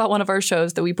someone saw one of our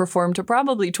shows that we performed to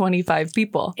probably 25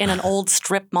 people. In an old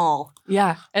strip mall.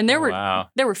 Yeah, and there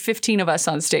were 15 of us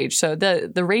on stage, so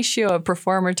the ratio of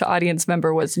performer to audience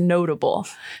member was notable.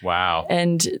 Wow.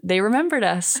 And they remembered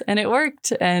us, and it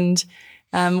worked, and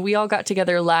we all got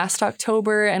together last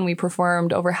October and we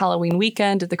performed over Halloween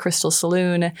weekend at the Crystal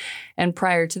Saloon. And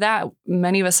prior to that,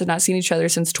 many of us had not seen each other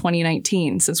since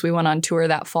 2019, since we went on tour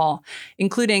that fall,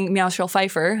 including Meowshell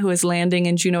Pfeiffer, who is landing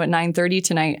in Juneau at 9:30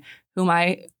 tonight, whom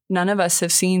none of us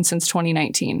have seen since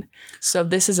 2019. So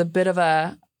this is a bit of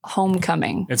a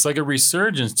homecoming. It's like a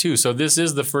resurgence too. So this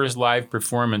is the first live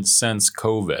performance since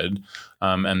COVID.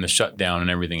 And the shutdown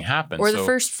and everything happened. Or the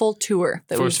first full tour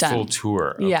that we've done. First full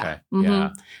tour. Okay. Yeah.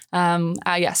 Mm-hmm.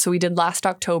 Yeah. So we did last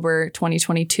October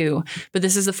 2022, but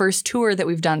this is the first tour that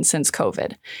we've done since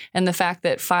COVID. And the fact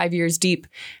that 5 years deep,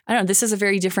 I don't know, this is a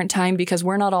very different time because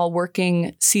we're not all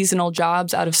working seasonal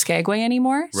jobs out of Skagway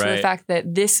anymore. So the fact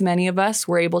that this many of us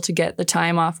were able to get the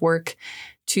time off work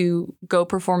to go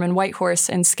perform in Whitehorse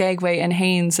and Skagway and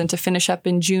Haines and to finish up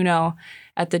in Juneau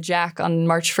at the Jack on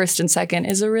March 1st and 2nd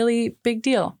is a really big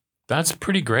deal. That's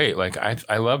pretty great. Like,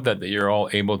 I love that you're all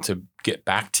able to get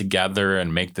back together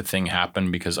and make the thing happen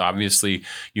because obviously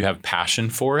you have passion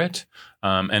for it.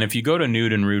 And if you go to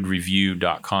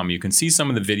nudeandruderevue.com, you can see some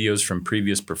of the videos from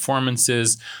previous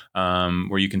performances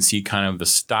where you can see kind of the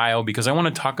style, because I want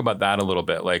to talk about that a little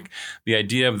bit, like the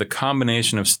idea of the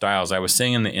combination of styles. I was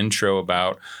saying in the intro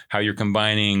about how you're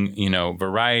combining,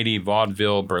 variety,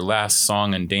 vaudeville, burlesque,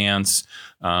 song and dance,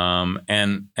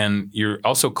 and you're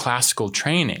also classical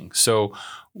training. So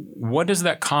what does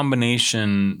that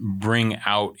combination bring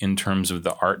out in terms of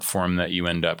the art form that you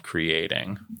end up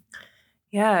creating?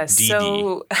 Yeah,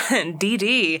 so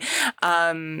DD,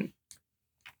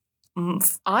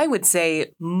 I would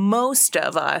say most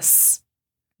of us,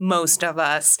 our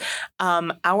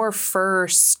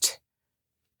first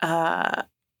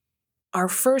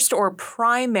or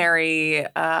primary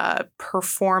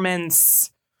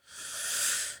performance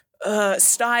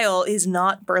style is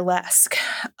not burlesque.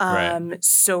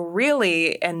 So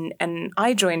really, and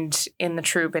I joined in the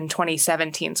troupe in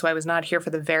 2017, so I was not here for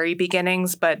the very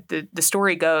beginnings, but the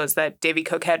story goes that Davy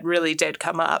Coquette really did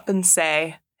come up and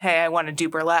say, hey, I want to do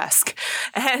burlesque.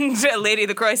 And Lady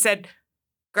LaCroix said,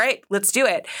 great, let's do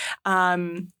it.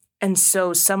 And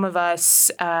so some of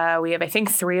us, we have, I think,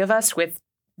 3 of us with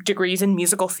degrees in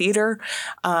musical theater.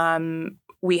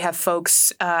 We have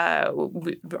folks,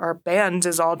 our band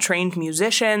is all trained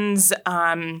musicians,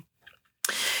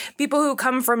 people who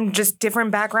come from just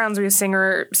different backgrounds. We have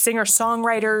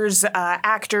singer-songwriters,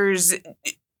 actors,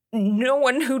 no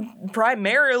one who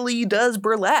primarily does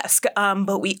burlesque,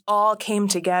 but we all came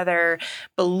together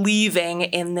believing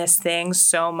in this thing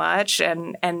so much,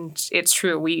 and it's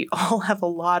true. We all have a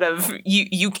lot of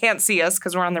you can't see us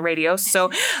because we're on the radio,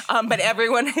 so but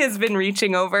everyone has been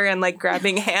reaching over and like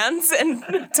grabbing hands and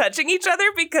touching each other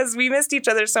because we missed each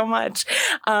other so much.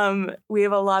 We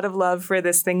have a lot of love for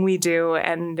this thing we do,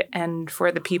 and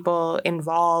for the people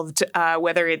involved,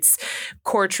 whether it's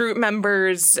core troupe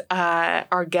members,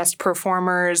 our guest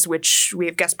performers, which we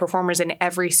have guest performers in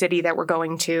every city that we're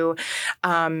going to.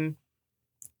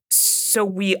 So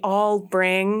we all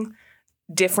bring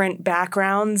different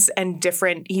backgrounds and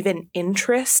different even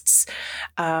interests,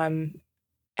 and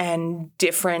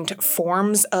different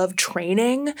forms of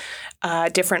training,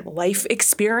 different life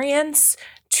experience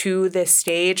to this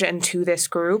stage and to this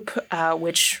group,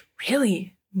 which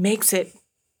really makes it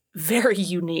very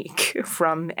unique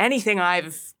from anything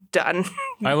I've done.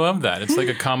 I love that. It's like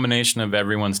a combination of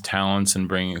everyone's talents and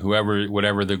bringing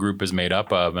whatever the group is made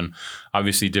up of. And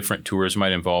obviously different tours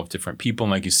might involve different people.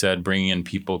 And like you said, bringing in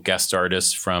people, guest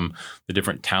artists from the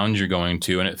different towns you're going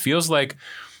to. And it feels like,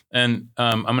 and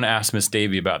I'm going to ask Miss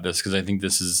Davy about this because I think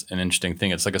this is an interesting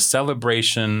thing. It's like a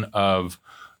celebration of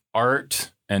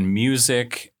art and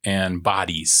music and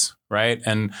bodies, right?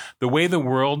 And the way the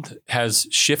world has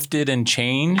shifted and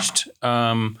changed,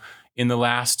 in the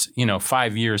last,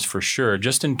 5 years for sure,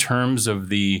 just in terms of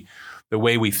the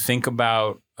way we think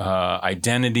about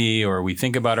identity, or we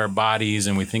think about our bodies,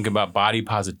 and we think about body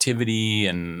positivity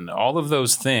and all of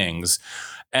those things.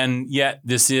 And yet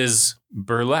this is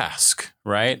burlesque,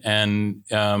 right? And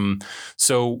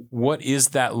so what is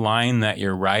that line that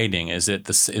you're writing? Is it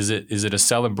a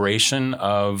celebration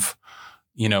of,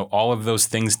 all of those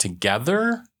things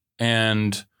together?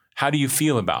 And how do you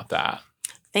feel about that?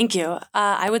 Thank you.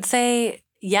 I would say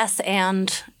yes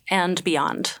and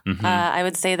beyond. Mm-hmm. I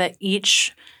would say that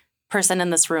each person in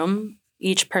this room,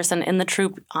 each person in the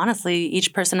troupe, honestly,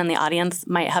 each person in the audience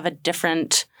might have a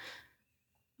different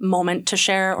moment to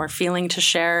share or feeling to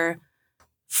share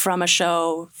from a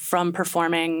show, from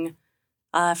performing,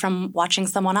 from watching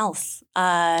someone else.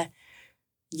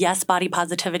 Yes, body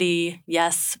positivity.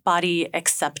 Yes, body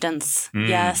acceptance.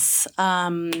 Yes.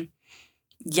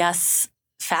 Yes,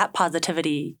 fat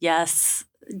positivity. Yes.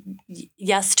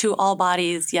 Yes to all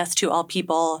bodies. Yes to all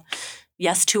people.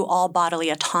 Yes to all bodily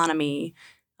autonomy.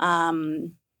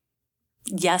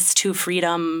 Yes to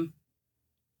freedom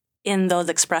in those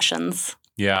expressions.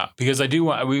 Yeah, because we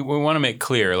want to make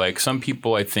clear, like some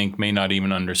people I think may not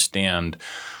even understand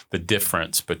the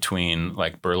difference between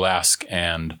like burlesque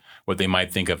and what they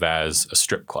might think of as a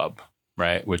strip club,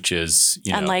 right? Which is,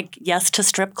 and like yes to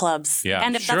strip clubs. Yeah,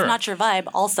 and if sure. that's not your vibe,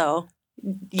 also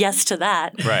yes to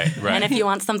that. Right. And if you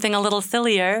want something a little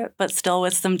sillier but still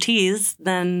with some tease,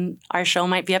 then our show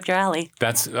might be up your alley.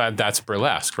 That's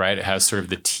burlesque, right? It has sort of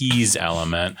the tease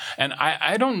element. And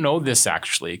I don't know this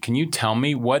actually. Can you tell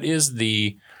me what is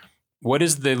the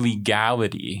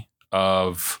legality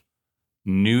of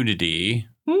nudity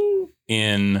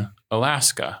in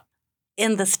Alaska?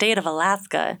 In the state of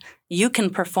Alaska, you can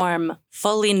perform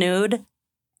fully nude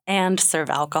and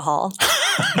serve alcohol.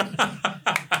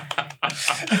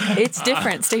 It's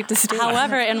different state to state.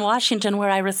 However, in Washington, where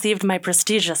I received my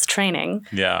prestigious training,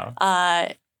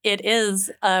 it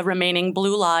is a remaining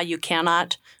blue law. You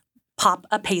cannot pop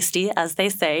a pasty, as they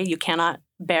say. You cannot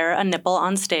bare a nipple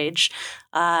on stage.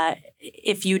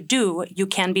 If you do, you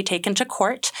can be taken to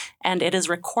court, and it is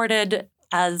recorded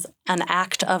as an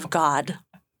act of God.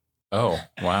 Oh,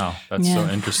 wow. That's so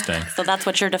interesting. So that's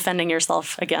what you're defending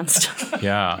yourself against.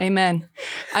 Yeah. Amen.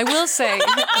 I will say,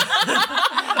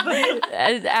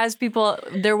 as people,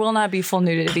 there will not be full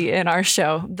nudity in our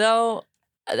show, though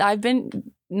I've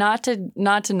been, not to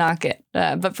knock it,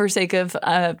 but for sake of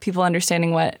people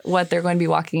understanding what they're going to be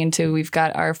walking into, we've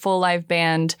got our full live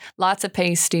band, lots of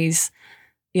pasties.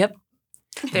 Yep.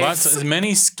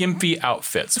 Many skimpy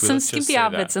outfits. Some skimpy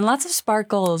outfits and lots of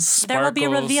sparkles. There will be a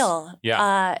reveal.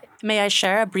 Yeah. May I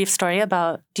share a brief story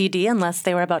about DD, unless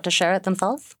they were about to share it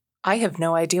themselves? I have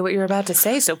no idea what you're about to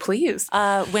say, so please.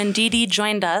 When DD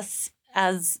joined us,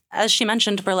 as she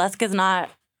mentioned, burlesque is not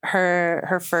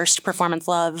her first performance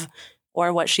love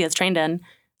or what she has trained in,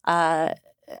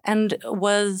 and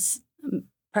was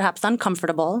perhaps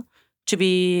uncomfortable to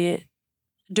be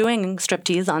doing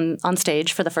striptease on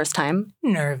stage for the first time.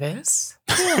 Nervous.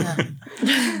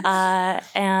 Yeah.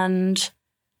 And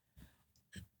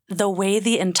the way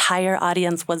the entire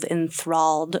audience was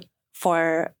enthralled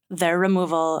for their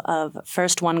removal of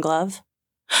first one glove,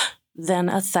 then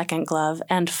a second glove,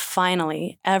 and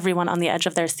finally, everyone on the edge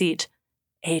of their seat,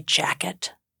 a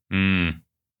jacket.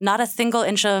 Not a single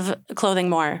inch of clothing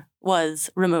more was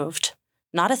removed.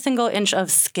 Not a single inch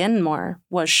of skin more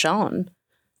was shown.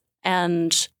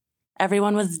 And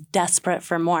everyone was desperate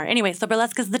for more. Anyway, so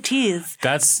burlesque is the tease.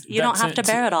 You don't have to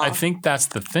bear it all. I think that's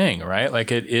the thing, right?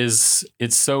 Like it's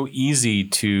so easy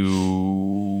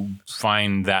to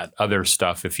find that other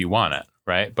stuff if you want it,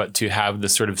 right? But to have the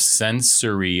sort of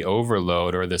sensory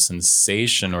overload or the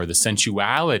sensation or the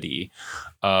sensuality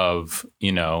of,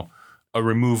 a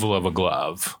removal of a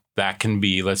glove, that can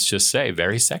be, let's just say,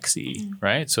 very sexy,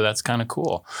 right? So that's kind of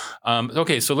cool.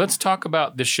 Okay, so let's talk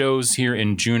about the shows here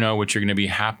in Juneau, which are going to be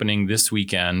happening this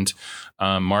weekend,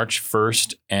 March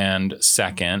 1st and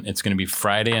 2nd. It's going to be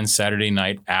Friday and Saturday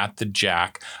night at the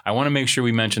Jack. I want to make sure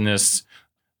we mention this,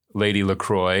 Lady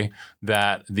LaCroix,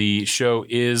 that the show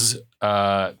is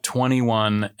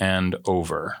 21 and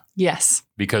over. Yes.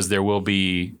 Because there will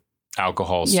be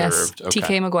alcohol served. Yes,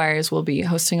 TK McGuire's will be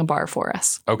hosting a bar for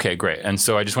us. Okay, great. And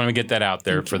so I just want to get that out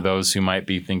there for those who might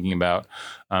be thinking about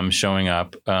showing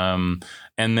up. And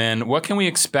then what can we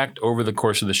expect over the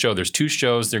course of the show? There's 2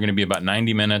 shows. They're going to be about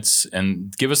 90 minutes.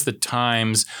 And give us the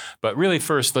times. But really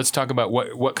first, let's talk about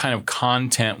what kind of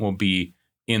content will be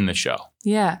in the show.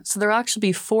 Yeah. So there will actually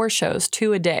be 4 shows,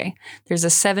 2 a day. There's a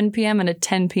 7 p.m. and a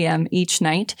 10 p.m. each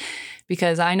night,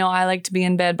 because I know I like to be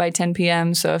in bed by 10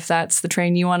 p.m. So if that's the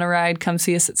train you want to ride, come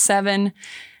see us at 7.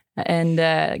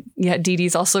 And Dee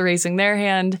Dee's also raising their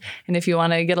hand. And if you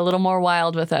want to get a little more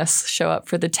wild with us, show up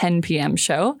for the 10 p.m.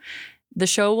 show. The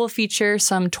show will feature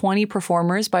some 20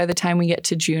 performers by the time we get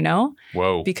to Juneau.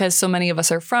 Whoa. Because so many of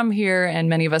us are from here and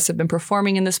many of us have been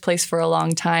performing in this place for a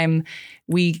long time.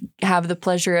 We have the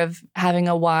pleasure of having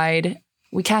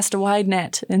we cast a wide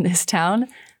net in this town.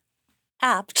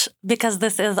 Apt, because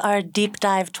this is our deep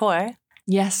dive tour.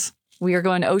 Yes. We are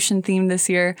going ocean themed this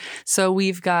year. So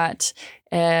we've got...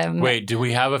 Wait, do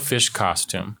we have a fish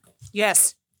costume?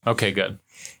 Yes. Okay, good.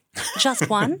 Just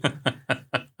one?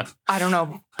 I don't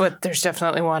know, but there's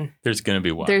definitely one. There's going to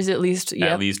be one. There's at least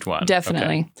one.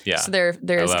 Definitely. Okay. Yeah. So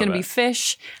there's going to be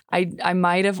fish. I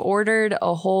might have ordered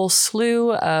a whole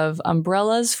slew of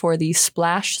umbrellas for the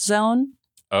splash zone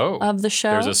of the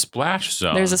show. There's a splash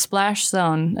zone. There's a splash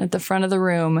zone at the front of the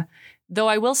room. Though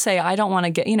I will say, I don't want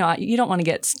to get, you don't want to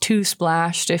get too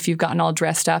splashed if you've gotten all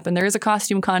dressed up. And there is a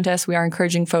costume contest. We are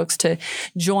encouraging folks to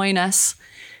join us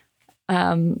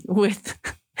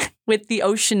with the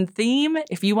ocean theme.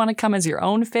 If you want to come as your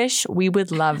own fish, we would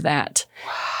love that.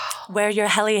 Wow. Wear your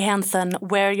Helly Hansen,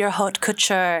 wear your haute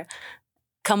couture.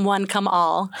 Come one, come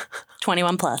all.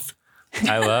 21 plus.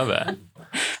 I love it.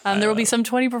 There will be some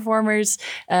 20 performers,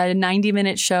 a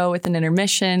 90-minute show with an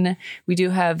intermission. We do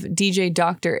have DJ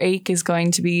Dr. Ake is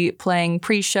going to be playing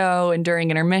pre-show and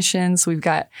during intermission. So we've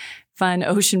got fun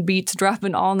ocean beats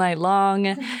dropping all night long.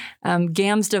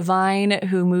 Gams Divine,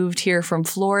 who moved here from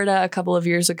Florida a couple of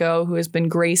years ago, who has been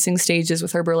gracing stages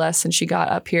with her burlesque since she got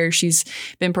up here. She's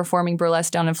been performing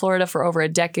burlesque down in Florida for over a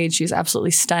decade. She's absolutely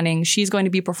stunning. She's going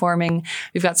to be performing.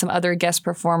 We've got some other guest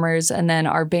performers, and then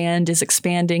our band is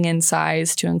expanding in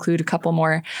size to include a couple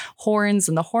more horns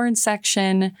in the horn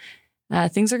section.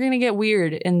 Things are going to get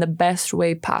weird in the best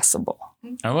way possible.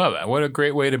 I love it. What a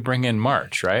great way to bring in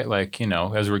March, right? Like,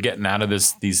 as we're getting out of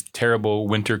these terrible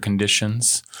winter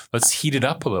conditions, let's heat it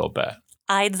up a little bit.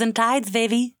 Ides and tides,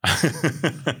 baby.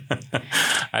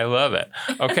 I love it.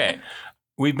 Okay.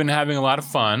 We've been having a lot of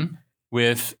fun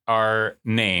with our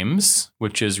names,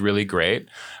 which is really great.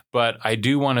 But I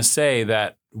do want to say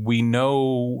that we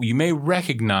know you may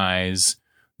recognize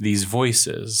these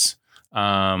voices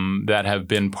that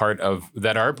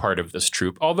are part of this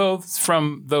troupe. Although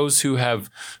from those who have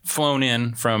flown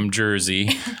in from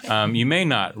Jersey, you may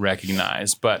not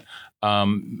recognize. But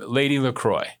Lady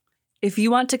LaCroix. If you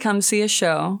want to come see a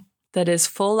show that is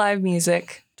full live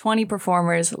music, 20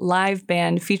 performers, live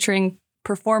band featuring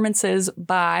performances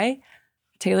by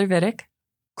Taylor Vidic,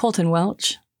 Colton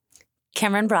Welch,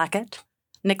 Cameron Brockett,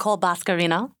 Nicole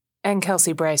Boscarino, and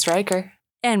Kelsey Bryce Riker,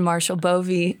 and Marshall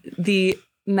Bovey, the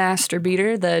master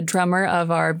beater, the drummer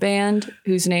of our band,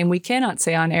 whose name we cannot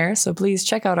say on air, so please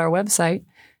check out our website,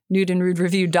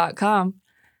 nudeandruderevue.com.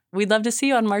 We'd love to see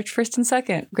you on March 1st and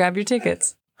 2nd. Grab your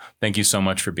tickets. Thank you so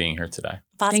much for being here today.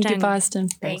 Boston. Thank you, Boston.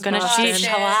 Thanks,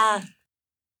 Boston.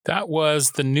 That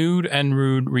was the Nude and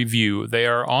Rude Revue. They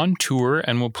are on tour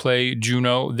and will play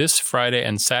Juneau this Friday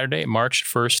and Saturday, March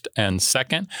 1st and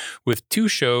 2nd, with 2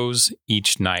 shows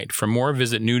each night. For more,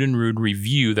 visit Nude and Rude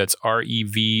Revue. That's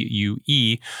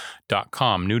REVUE.com.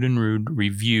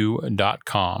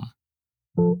 nudeandruderevue.com.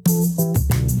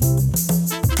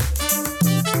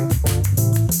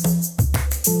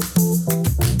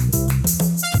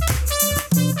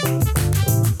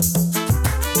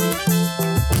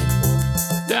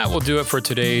 do it for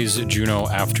today's Juneau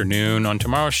Afternoon. On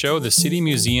tomorrow's show, the City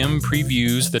Museum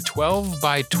previews the 12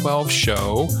 by 12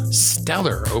 show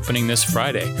Stellar, opening this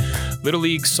Friday. Little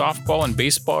League softball and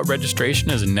baseball registration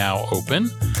is now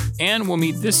open, and we'll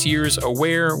meet this year's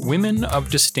Aware Women of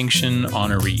Distinction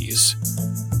honorees.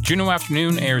 Juneau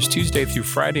Afternoon airs Tuesday through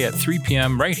Friday at 3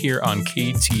 p.m. right here on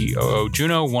KTOO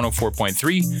Juneau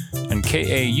 104.3 and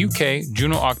KAUK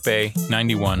Juneau Ock Bay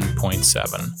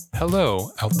 91.7.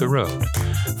 Hello out the road.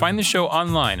 Find the show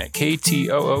online at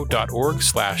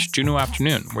ktoo.org/Juneau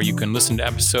Afternoon, where you can listen to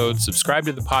episodes, subscribe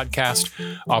to the podcast,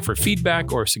 offer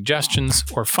feedback or suggestions,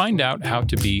 or find out how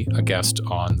to be a guest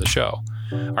on the show.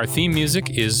 Our theme music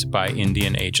is by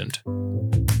Indian Agent.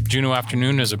 Juneau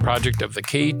Afternoon is a project of the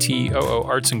KTOO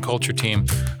Arts and Culture team.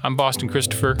 I'm Boston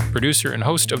Christopher, producer and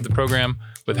host of the program,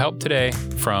 with help today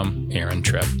from Aaron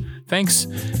Tripp. Thanks,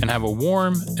 and have a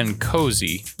warm and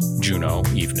cozy Juneau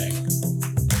evening.